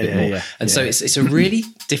marinate a bit more. And so it's a really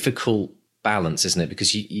difficult balance, isn't it?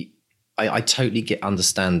 Because I totally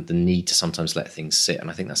understand the need to sometimes let things sit, and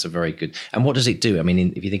I think that's a very good. And what does it do? I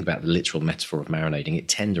mean, if you think about the literal metaphor of marinating, it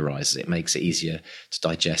tenderizes it, makes it easier to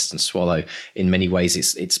digest and swallow. In many ways,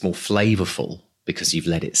 it's more flavorful because you've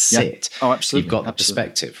let it sit. Yeah. Oh, absolutely. You've got the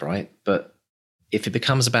perspective, right? But if it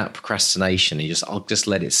becomes about procrastination, I'll just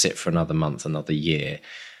let it sit for another month, another year.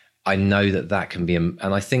 I know that can be, and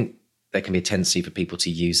I think there can be a tendency for people to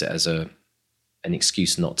use it as an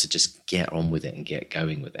excuse not to just get on with it and get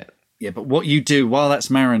going with it. Yeah, but what you do while that's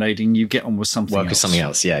marinating, you get on with something else. With something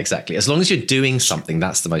else, yeah, exactly. As long as you're doing something,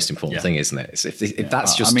 that's the most important thing, isn't it? If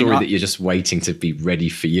that's your story that you're just waiting to be ready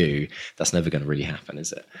for you, that's never going to really happen,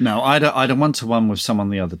 is it? No, I had a one-to-one with someone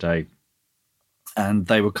the other day, and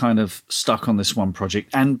they were kind of stuck on this one project.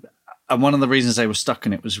 And one of the reasons they were stuck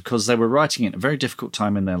in it was because they were writing it at a very difficult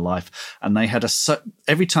time in their life. And they had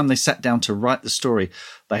every time they sat down to write the story,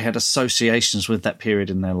 they had associations with that period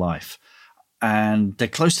in their life. And they're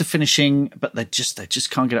close to finishing, but they just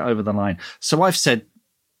can't get it over the line. So I've said,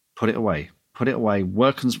 put it away,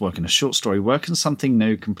 work on a short story, work on something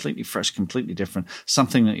new, completely fresh, completely different,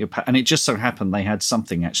 something that and it just so happened they had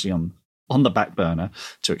something actually on the back burner,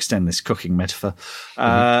 to extend this cooking metaphor,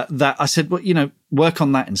 that I said, well, work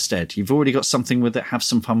on that instead. You've already got something with it. Have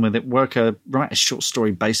some fun with it. Write a short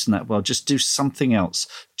story based on that. Well, just do something else,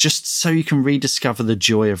 just so you can rediscover the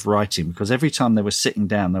joy of writing. Because every time they were sitting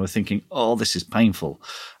down, they were thinking, oh, this is painful.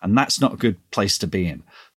 And that's not a good place to be in.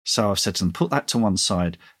 So I've said to them, put that to one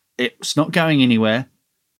side. It's not going anywhere.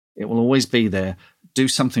 It will always be there. Do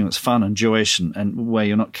something that's fun and joyous and where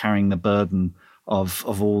you're not carrying the burden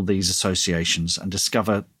of all these associations and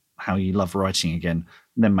discover how you love writing again,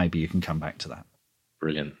 then maybe you can come back to that.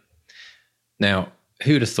 Brilliant. Now,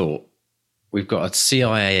 who'd have thought we've got a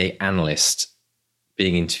CIA analyst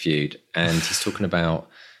being interviewed, and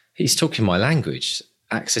he's talking my language,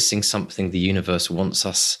 accessing something the universe wants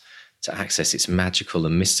us to access. It's magical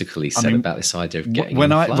and mystical. He said about this idea of getting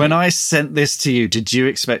when I sent this to you, did you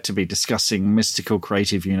expect to be discussing mystical,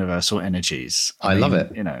 creative, universal energies? I love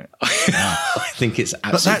it. I think it's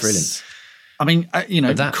absolutely brilliant. I mean,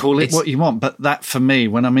 call it what you want, but that for me,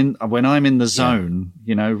 when I'm in the zone,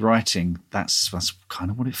 writing, that's kind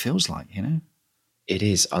of what it feels like, It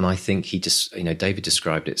is. And I think he just, David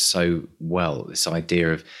described it so well, this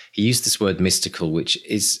idea of, he used this word mystical, which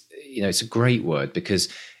is, it's a great word because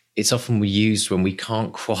it's often used when we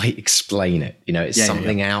can't quite explain it. It's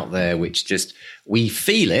something out there which just, we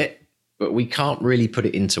feel it, but we can't really put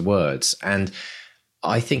it into words. And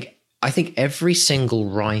I think every single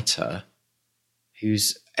writer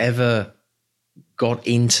who's ever got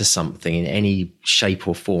into something in any shape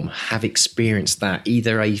or form have experienced that,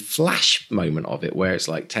 either a flash moment of it where it's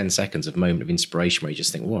like 10 seconds of moment of inspiration where you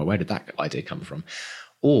just think, whoa, where did that idea come from?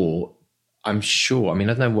 Or I'm sure, I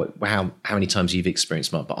don't know how many times you've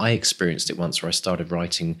experienced, Mark, but I experienced it once where I started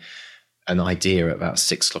writing an idea at about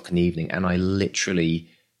 6 o'clock in the evening, and I literally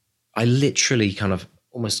kind of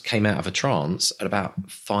almost came out of a trance at about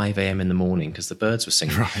 5 a.m. in the morning because the birds were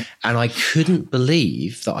singing. Right. And I couldn't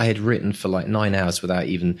believe that I had written for like 9 hours without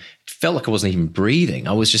even, it felt like I wasn't even breathing.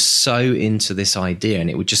 I was just so into this idea, and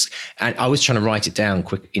and I was trying to write it down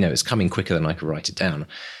quick, it's coming quicker than I could write it down.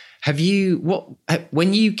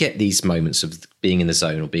 When you get these moments of being in the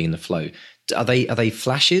zone or being in the flow, are they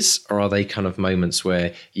flashes, or are they kind of moments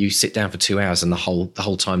where you sit down for 2 hours and the whole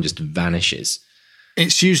time just vanishes?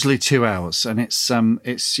 It's usually 2 hours, and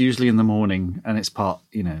it's usually in the morning, and it's part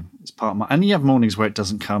of my. And you have mornings where it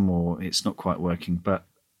doesn't come or it's not quite working, but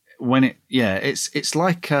when it's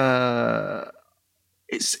like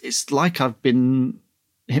it's like I've been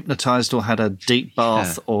hypnotized or had a deep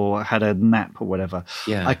bath or had a nap or whatever.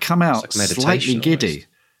 Yeah, I come out like slightly giddy.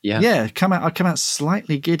 I come out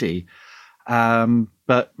slightly giddy,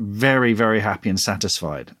 but very, very happy and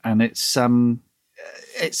satisfied, and it's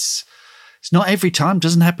not every time,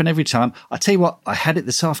 doesn't happen every time. I tell you what, I had it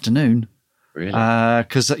this afternoon. Really?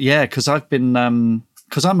 Because I've been,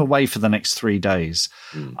 because I'm away for the next 3 days.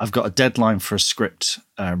 I've got a deadline for a script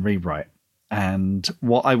rewrite. And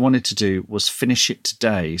what I wanted to do was finish it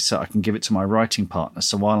today so I can give it to my writing partner.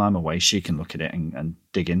 So while I'm away, she can look at it and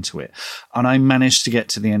dig into it. And I managed to get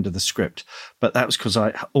to the end of the script. But that was because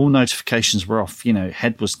all notifications were off,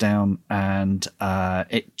 head was down, and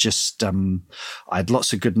it just, I had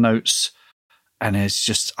lots of good notes. And I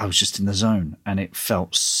was just in the zone, and it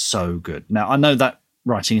felt so good. Now, I know that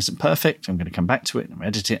writing isn't perfect. I'm going to come back to it and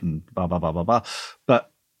edit it and blah, blah, blah, blah, blah.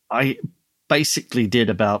 But I basically did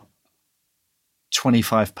about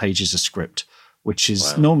 25 pages of script, which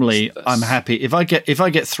is normally I'm happy. If I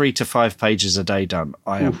get 3 to 5 pages a day done,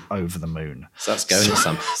 I am over the moon. So that's going to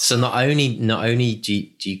some. So not only do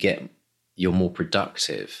you get, you're more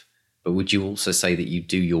productive, but would you also say that you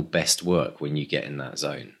do your best work when you get in that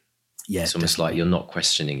zone? Yeah, it's almost like you're not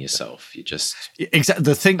questioning yourself. You just exactly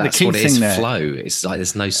the key thing there. Flow. It's like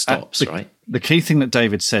there's no stops, right? The key thing that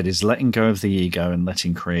David said is letting go of the ego and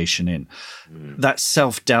letting creation in. That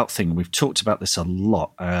self-doubt thing, we've talked about this a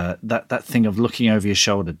lot. That thing of looking over your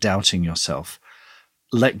shoulder, doubting yourself.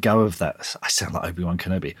 Let go of that. I sound like Obi-Wan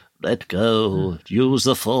Kenobi. Let go. Use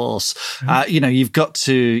the Force. You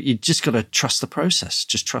just got to trust the process.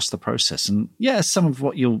 Just trust the process. And some of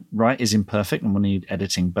what you'll write is imperfect and will need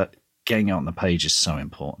editing, but getting out on the page is so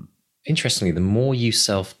important. Interestingly, the more you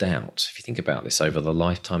self-doubt, if you think about this over the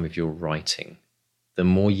lifetime of your writing, the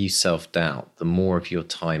more you self-doubt, the more of your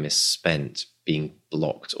time is spent being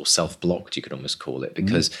blocked or self-blocked, you could almost call it,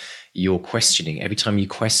 because you're questioning. Every time you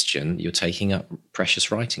question, you're taking up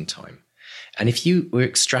precious writing time. And if you were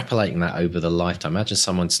extrapolating that over the lifetime, imagine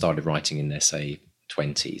someone started writing in their, say,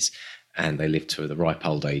 20s, and they lived to the ripe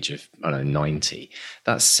old age of, 90.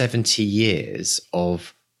 That's 70 years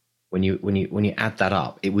of, when you add that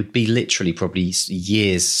up, it would be literally probably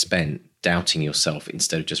years spent doubting yourself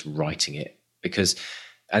instead of just writing it. Because,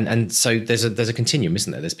 and so there's a continuum, isn't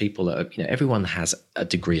there? There's people that are, everyone has a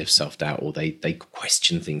degree of self-doubt, or they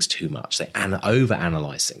question things too much. They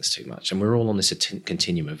overanalyze things too much. And we're all on this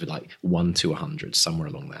continuum of like 1 to 100, somewhere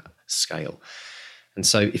along that scale. And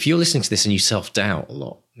so if you're listening to this and you self-doubt a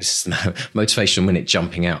lot, this is the motivational minute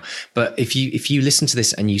jumping out. But if you listen to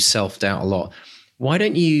this and you self-doubt a lot, why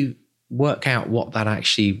don't you work out what that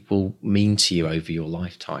actually will mean to you over your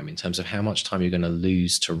lifetime in terms of how much time you're going to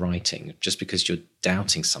lose to writing just because you're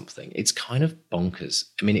doubting something. It's kind of bonkers.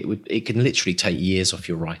 I mean, it can literally take years off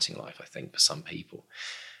your writing life, I think, for some people.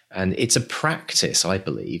 And it's a practice, I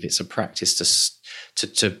believe. It's a practice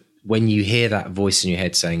to when you hear that voice in your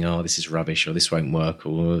head saying, oh, this is rubbish, or this won't work,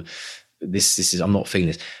 or this is, I'm not feeling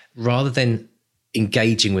this, rather than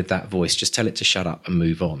engaging with that voice, just tell it to shut up and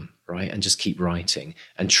move on, right? And just keep writing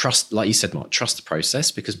and trust, like you said, Mark, trust the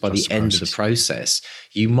process, because by the end of the process,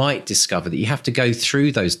 you might discover that you have to go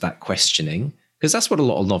through that questioning, because that's what a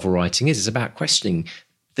lot of novel writing is. It's about questioning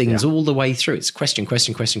things all the way through. It's question,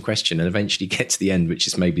 and eventually get to the end, which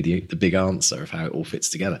is maybe the big answer of how it all fits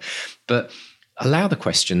together. But allow the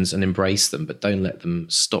questions and embrace them, but don't let them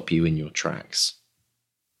stop you in your tracks.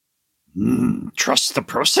 Trust the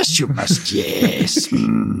process, you must. Yes.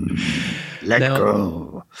 Let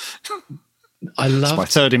go. I love my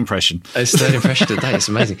third impression. It's third impression today. It's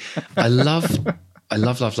amazing. I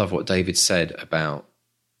love what David said about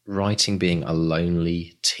writing being a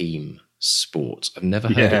lonely team sport. I've never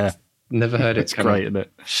heard it kind of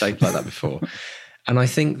shaped like that before. And I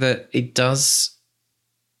think that it does.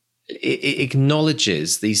 It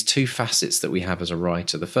acknowledges these two facets that we have as a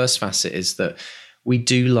writer. The first facet is that we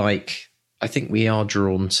do I think we are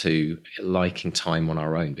drawn to liking time on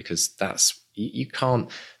our own, because you can't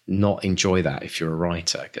not enjoy that if you're a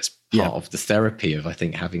writer. It's part of the therapy of, I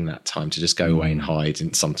think, having that time to just go away and hide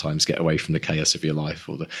and sometimes get away from the chaos of your life,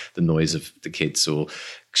 or the noise of the kids, or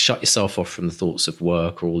shut yourself off from the thoughts of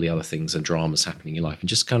work or all the other things and dramas happening in your life, and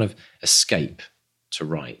just kind of escape to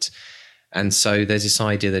write. And so there's this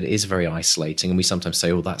idea that it is very isolating, and we sometimes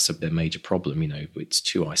say, oh, that's a major problem, it's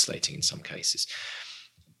too isolating in some cases.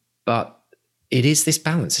 But it is this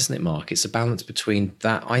balance, isn't it, Mark? It's a balance between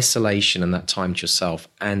that isolation and that time to yourself,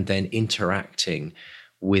 and then interacting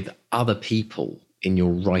with other people in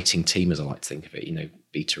your writing team, as I like to think of it,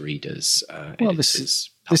 beta readers, editors,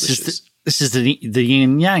 publishers. This is the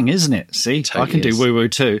yin and yang, isn't it? See, totally I can do woo-woo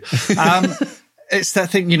too. It's that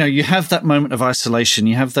thing, you have that moment of isolation.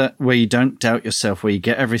 You have that where you don't doubt yourself, where you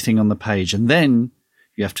get everything on the page. And then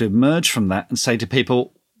you have to emerge from that and say to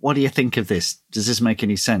people, what do you think of this? Does this make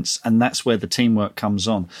any sense? And that's where the teamwork comes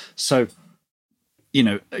on. So,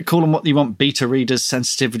 call them what you want, beta readers,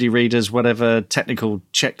 sensitivity readers, whatever, technical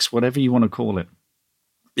checks, whatever you want to call it.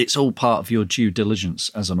 It's all part of your due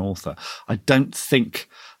diligence as an author. I don't think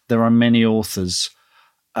there are many authors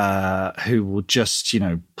who will just,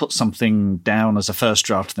 put something down as a first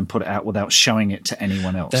draft and then put it out without showing it to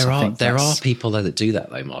anyone else. There are people though that do that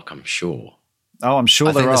though, Mark, I'm sure. Oh, I'm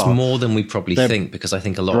sure there are. There's more than we probably think, because I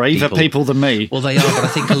think a lot of braver people than me. Well, they are, but I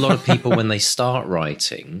think a lot of people, when they start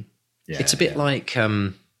writing, it's a bit like,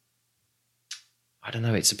 I don't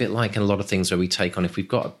know, it's a bit like in a lot of things where we take on, if we've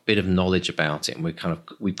got a bit of knowledge about it and we've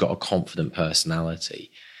got a confident personality,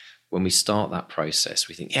 when we start that process,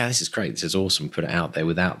 we think, yeah, this is great, this is awesome, put it out there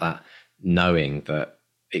without that knowing that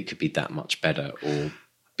it could be that much better, or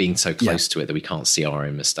being so close to it that we can't see our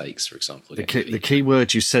own mistakes, for example. The key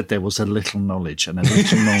word you said there was a little knowledge, and a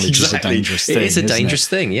little knowledge is a dangerous thing. It is a dangerous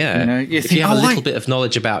thing, yeah. If you have a little bit of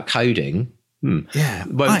knowledge about coding,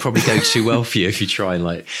 won't probably go too well for you if you try and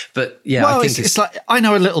but I think it's like, I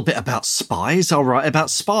know a little bit about spies. I'll write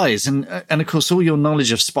about spies, and of course all your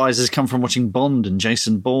knowledge of spies has come from watching Bond and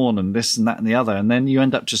Jason Bourne and this and that and the other, and then you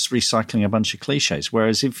end up just recycling a bunch of cliches.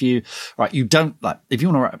 Whereas if you want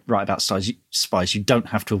to write about spies, you don't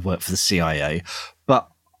have to have worked for the CIA, but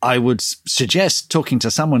I would suggest talking to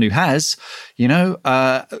someone who has,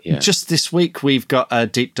 just this week we've got a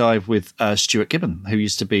deep dive with Stuart Gibbon, who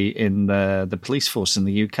used to be in the police force in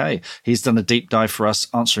the UK. He's done a deep dive for us,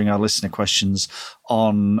 answering our listener questions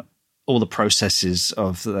on all the processes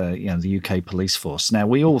of the UK police force. Now,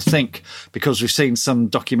 we all think, because we've seen some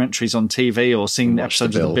documentaries on TV or seen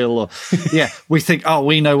episodes of The Bill, we think,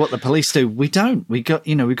 we know what the police do. We don't. We've got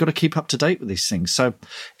to keep up to date with these things. So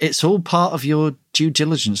it's all part of your due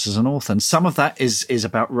diligence as an author. And some of that is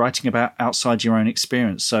about writing about outside your own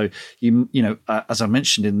experience. So as I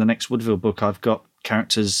mentioned in the next Woodville book, I've got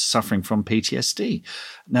characters suffering from PTSD.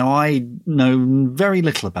 Now, I know very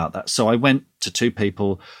little about that. So I went to two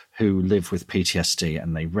people who live with PTSD,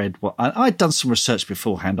 and they read what I'd done some research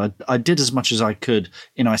beforehand. I did as much as I could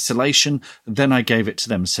in isolation. Then I gave it to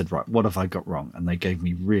them and said, right, what have I got wrong? And they gave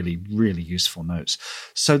me really, really useful notes.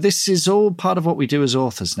 So this is all part of what we do as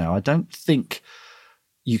authors now. I don't think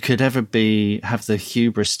you could ever have the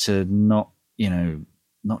hubris to not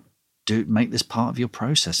make this part of your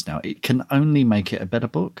process now. It can only make it a better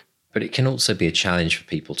book. But it can also be a challenge for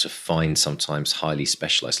people to find sometimes highly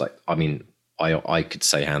specialized, I could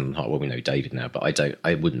say hand on heart, well, we know David now, but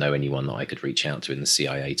I wouldn't know anyone that I could reach out to in the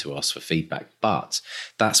CIA to ask for feedback. But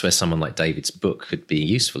that's where someone like David's book could be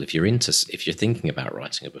useful. If you're thinking about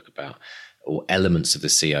writing a book about or elements of the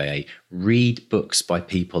CIA, read books by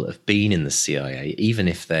people that have been in the CIA, even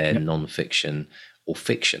if they're non-fiction or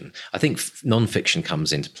fiction. I think non-fiction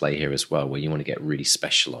comes into play here as well, where you want to get really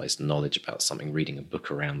specialized knowledge about something. Reading a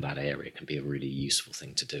book around that area can be a really useful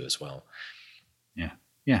thing to do as well. Yeah.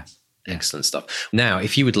 Excellent stuff. Now,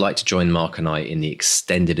 if you would like to join Mark and I in the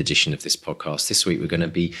extended edition of this podcast, this week we're going to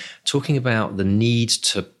be talking about the need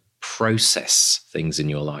to process things in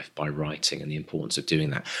your life by writing and the importance of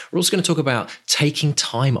doing that. We're also going to talk about taking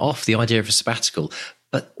time off, the idea of a sabbatical,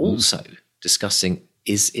 but also discussing,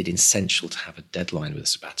 is it essential to have a deadline with a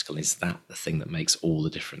sabbatical? Is that the thing that makes all the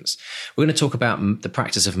difference? We're going to talk about the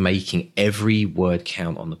practice of making every word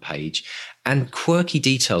count on the page and quirky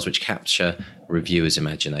details which capture reviewers'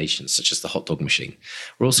 imaginations, such as the hot dog machine.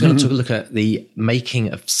 We're also going to look at the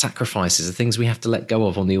making of sacrifices, the things we have to let go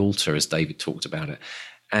of on the altar, as David talked about it.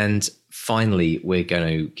 And finally, we're going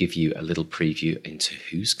to give you a little preview into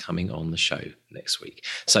who's coming on the show next week.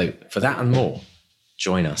 So for that and more,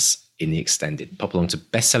 join us in the extended. Pop along to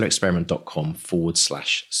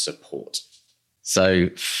bestsellerexperiment.com/support. So,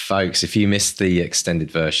 folks, if you missed the extended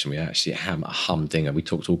version, we actually have a humdinger. We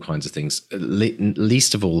talked all kinds of things,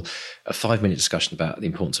 least of all, a 5-minute discussion about the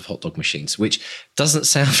importance of hot dog machines, which doesn't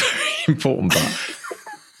sound very important, but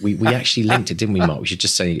we actually linked it, didn't we, Mark? We should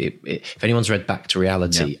just say, if anyone's read Back to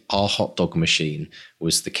Reality, our hot dog machine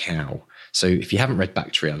was the cow. So if you haven't read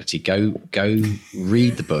Back to Reality, go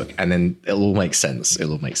read the book, and then it'll all make sense.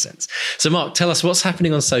 So, Mark, tell us what's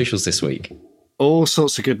happening on socials this week. All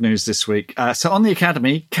sorts of good news this week. So on the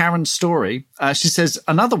Academy, Karen's story, she says,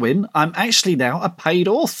 another win. I'm actually now a paid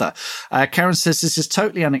author. Karen says this is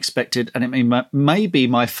totally unexpected, and it may be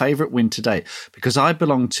my favourite win to date because I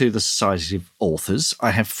belong to the Society of Authors. I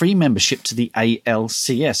have free membership to the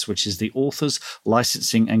ALCS, which is the Authors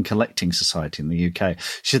Licensing and Collecting Society in the UK.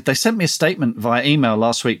 She said they sent me a statement via email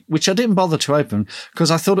last week, which I didn't bother to open because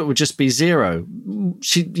I thought it would just be zero.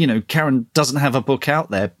 Karen doesn't have a book out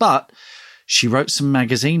there, but she wrote some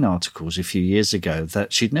magazine articles a few years ago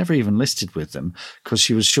that she'd never even listed with them because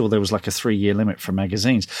she was sure there was like a 3-year limit for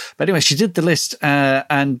magazines. But anyway, she did the list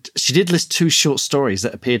and she did list 2 short stories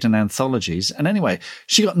that appeared in anthologies. And anyway,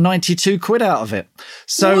 she got 92 quid out of it.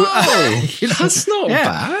 So that's not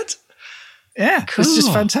bad. Yeah, cool. It's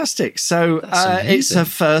just fantastic. So it's her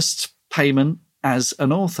first payment as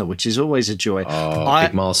an author, which is always a joy.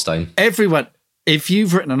 Big milestone. Everyone... If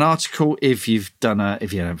you've written an article, if you've had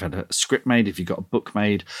a script made, if you've got a book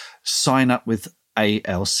made, sign up with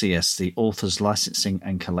ALCS, the Authors Licensing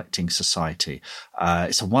and Collecting Society.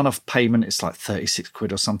 It's a one-off payment. It's like 36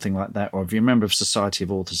 quid or something like that. Or if you're a member of Society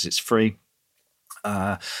of Authors, it's free.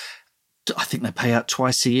 I think they pay out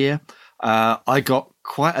twice a year. I got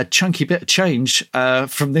quite a chunky bit of change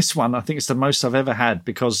from this one. I think it's the most I've ever had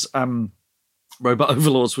because Robot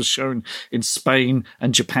Overlords was shown in Spain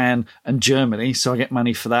and Japan and Germany, so I get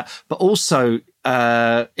money for that. But also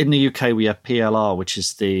in the UK, we have PLR, which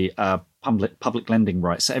is the public lending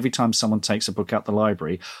rights. So every time someone takes a book out the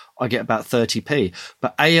library, I get about 30p.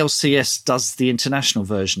 But ALCS does the international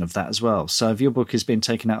version of that as well. So if your book is being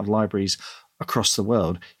taken out of libraries across the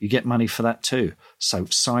world, you get money for that too. So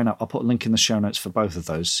sign up. I'll put a link in the show notes for both of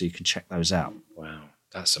those so you can check those out. Wow,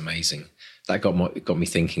 that's amazing. That got me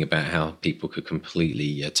thinking about how people could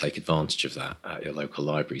completely take advantage of that at your local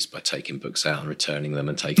libraries by taking books out and returning them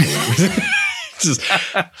and taking them. Just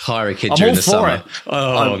hire a kid during the summer.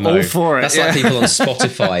 I'm all for it. That's like people on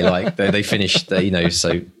Spotify, like they finish,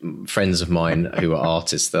 so friends of mine who are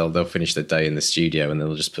artists, they'll finish their day in the studio and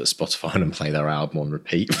they'll just put Spotify on and play their album on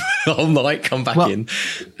repeat all night, come back in.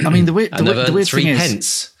 I mean, the weird thing is,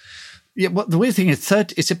 pence. Yeah, well, the weird thing is,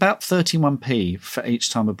 it's about 31p for each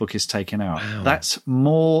time a book is taken out. Wow. That's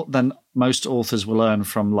more than most authors will earn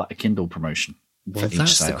from like a Kindle promotion. Well,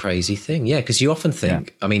 that's the crazy thing, yeah. Because you often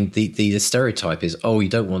think, I mean, the stereotype is, you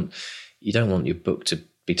don't want your book to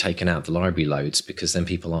be taken out of the library loads because then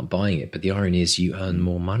people aren't buying it. But the irony is, you earn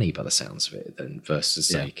more money by the sounds of it than versus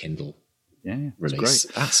say Kindle release.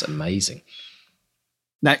 Great. That's amazing.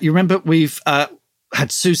 Now you remember we've had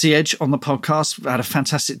Susie Edge on the podcast. We had a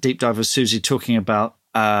fantastic deep dive of Susie talking about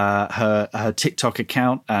her TikTok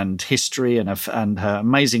account and history and her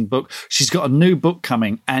amazing book. She's got a new book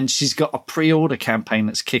coming, and she's got a pre-order campaign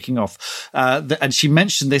that's kicking off. And she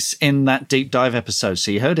mentioned this in that deep dive episode,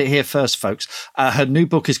 so you heard it here first, folks. Her new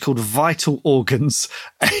book is called Vital Organs: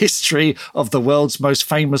 A History of the World's Most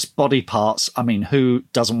Famous Body Parts. I mean, who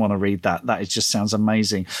doesn't want to read that? That just sounds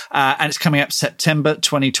amazing. And it's coming up September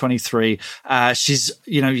 2023.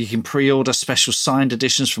 You can pre-order special signed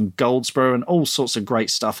editions from Goldsboro and all sorts of great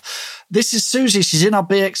stuff. This is Susie. She's in our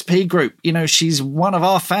BXP group. She's one of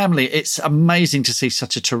our family. It's amazing to see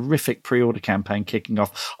such a terrific pre-order campaign kicking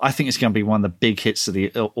off. I think it's going to be one of the big hits of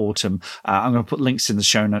the autumn. I'm going to put links in the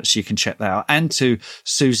show notes so you can check that out, and to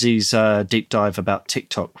Susie's deep dive about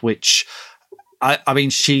TikTok, which I mean,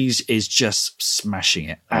 she is just smashing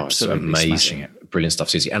it. Absolutely amazing. Smashing it. Brilliant stuff,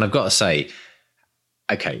 Susie. And I've got to say,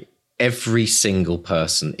 okay, every single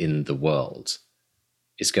person in the world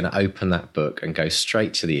is going to open that book and go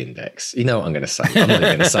straight to the index. You know what I'm going to say. I'm not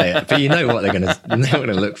going to say it, but you know what they're going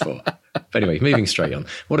to look for. But anyway, moving straight on.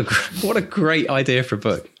 What a great idea for a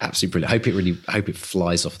book. Absolutely brilliant. Hope it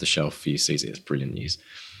flies off the shelf for you, Susie. It's brilliant news.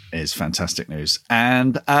 It is fantastic news.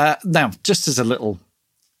 And now, just as a little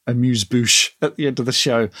amuse-bouche at the end of the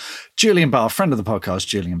show, Julian Barr, friend of the podcast,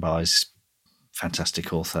 Julian Barr is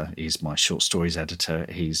fantastic author. He's my short stories editor.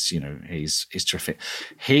 He's terrific.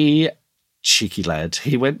 Cheeky lad.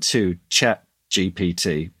 He went to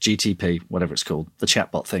GTP, whatever it's called, the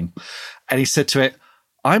chatbot thing, and he said to it,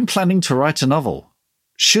 "I'm planning to write a novel.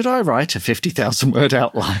 Should I write a 50,000 word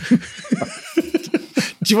outline?" Do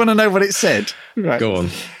you want to know what it said? Right. Go on.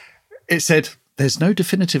 It said, "There's no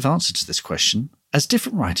definitive answer to this question, as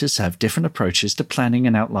different writers have different approaches to planning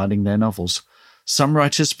and outlining their novels. Some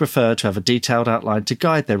writers prefer to have a detailed outline to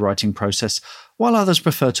guide their writing process, while others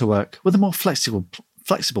prefer to work with a more flexible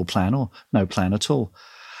plan or no plan at all.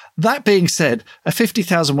 That being said, a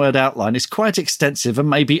 50,000 word outline is quite extensive and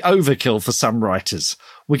may be overkill for some writers.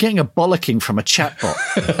 We're getting a bollocking from a chatbot,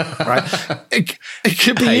 right? It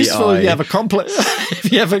could be useful if you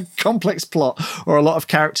have a complex plot or a lot of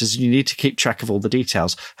characters and you need to keep track of all the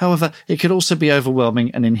details. However, it could also be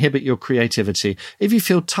overwhelming and inhibit your creativity if you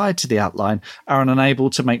feel tied to the outline, are unable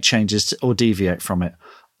to make changes or deviate from it.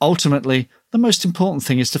 Ultimately, the most important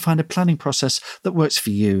thing is to find a planning process that works for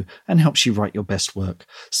you and helps you write your best work.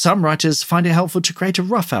 Some writers find it helpful to create a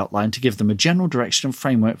rough outline to give them a general direction and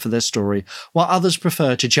framework for their story, while others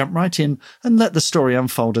prefer to jump right in and let the story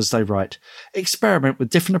unfold as they write. Experiment with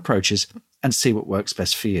different approaches and see what works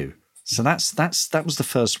best for you." So that was the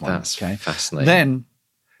first one. That's okay. Fascinating. Then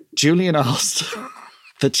Julian asked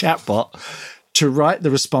the chatbot to write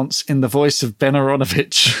the response in the voice of Ben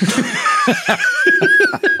Aronovich.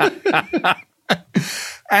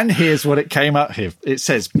 And here's what it came up here. It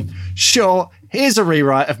says, "Sure, here's a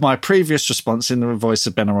rewrite of my previous response in the voice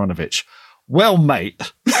of Ben Aronovich. Well,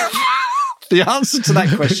 mate, the answer to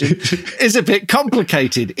that question is a bit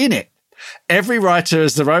complicated, innit? Every writer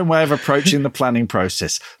has their own way of approaching the planning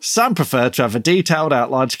process. Some prefer to have a detailed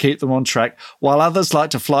outline to keep them on track, while others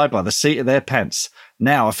like to fly by the seat of their pants.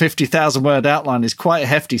 Now, a 50,000 word outline is quite a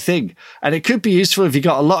hefty thing, and it could be useful if you've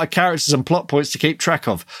got a lot of characters and plot points to keep track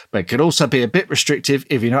of, but it could also be a bit restrictive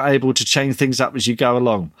if you're not able to change things up as you go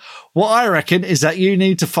along. What I reckon is that you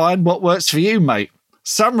need to find what works for you, mate.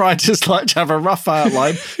 Some writers like to have a rough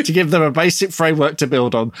outline to give them a basic framework to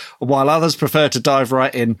build on, while others prefer to dive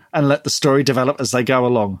right in and let the story develop as they go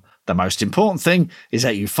along. The most important thing is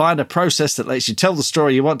that you find a process that lets you tell the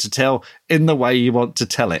story you want to tell in the way you want to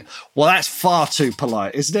tell it." Well, that's far too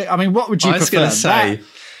polite, isn't it? I mean, what would you prefer, that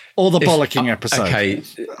or the bollocking episode? Okay,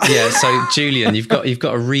 yeah. So Julian, you've got to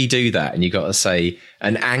redo that, and you've got to say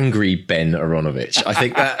an angry Ben Aronovich. I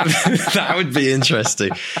think that that would be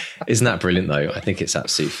interesting. Isn't that brilliant, though? I think it's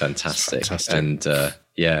absolutely fantastic. And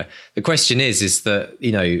yeah, the question is that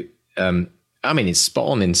I mean, it's spot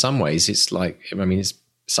on in some ways. It's like, I mean, it's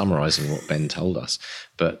summarising what Ben told us,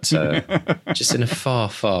 but just in a far,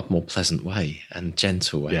 far more pleasant way and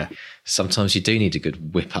gentle way. Yeah. Sometimes you do need a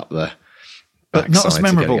good whip up the but not as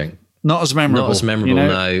memorable. Not as memorable. Not as memorable.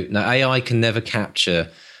 No. AI can never capture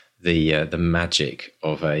the magic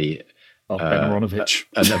of Ben Aronovich,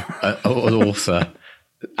 an author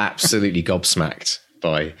absolutely gobsmacked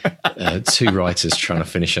by two writers trying to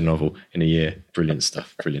finish a novel in a year. Brilliant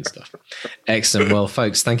stuff. Excellent. Well,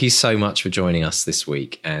 folks, thank you so much for joining us this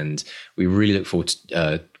week, and we really look forward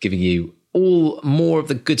to giving you all more of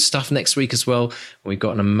the good stuff next week as well. We've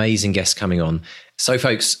got an amazing guest coming on. So,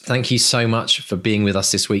 folks, thank you so much for being with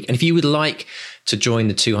us this week. And if you would like to join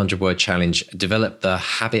the 200-word challenge, develop the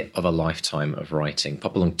habit of a lifetime of writing,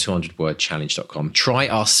 pop along to 200wordchallenge.com. Try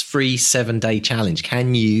our free 7-day challenge.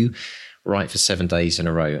 Can you write for 7 days in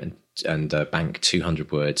a row and bank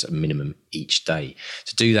 200 words minimum each day.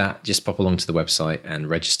 To do that, just pop along to the website and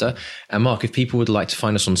register. And Mark, if people would like to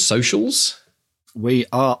find us on socials... We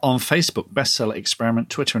are on Facebook, Bestseller Experiment.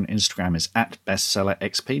 Twitter and Instagram is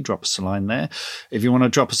 @BestsellerXP. Drop us a line there. If you want to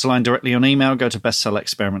drop us a line directly on email, go to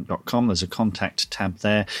bestsellerexperiment.com. There's a contact tab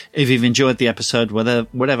there. If you've enjoyed the episode,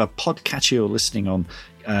 whatever podcatcher you're listening on,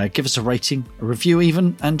 give us a rating, a review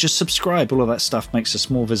even, and just subscribe. All of that stuff makes us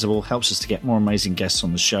more visible, helps us to get more amazing guests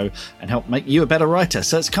on the show, and help make you a better writer.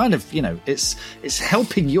 So it's kind of, it's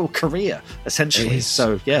helping your career, essentially.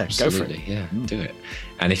 So, yeah, absolutely. Go for it. Yeah, do it.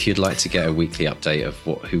 And if you'd like to get a weekly update of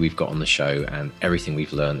who we've got on the show and everything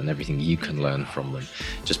we've learned and everything you can learn from them,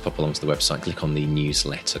 just pop along to the website, click on the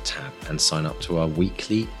newsletter tab and sign up to our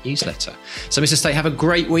weekly newsletter. So, Mr. State, have a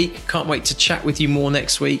great week. Can't wait to chat with you more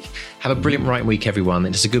next week. Have a brilliant writing week, everyone.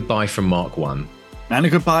 And it's a goodbye from Mark 1. And a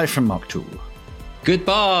goodbye from Mark 2.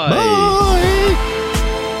 Goodbye. Bye.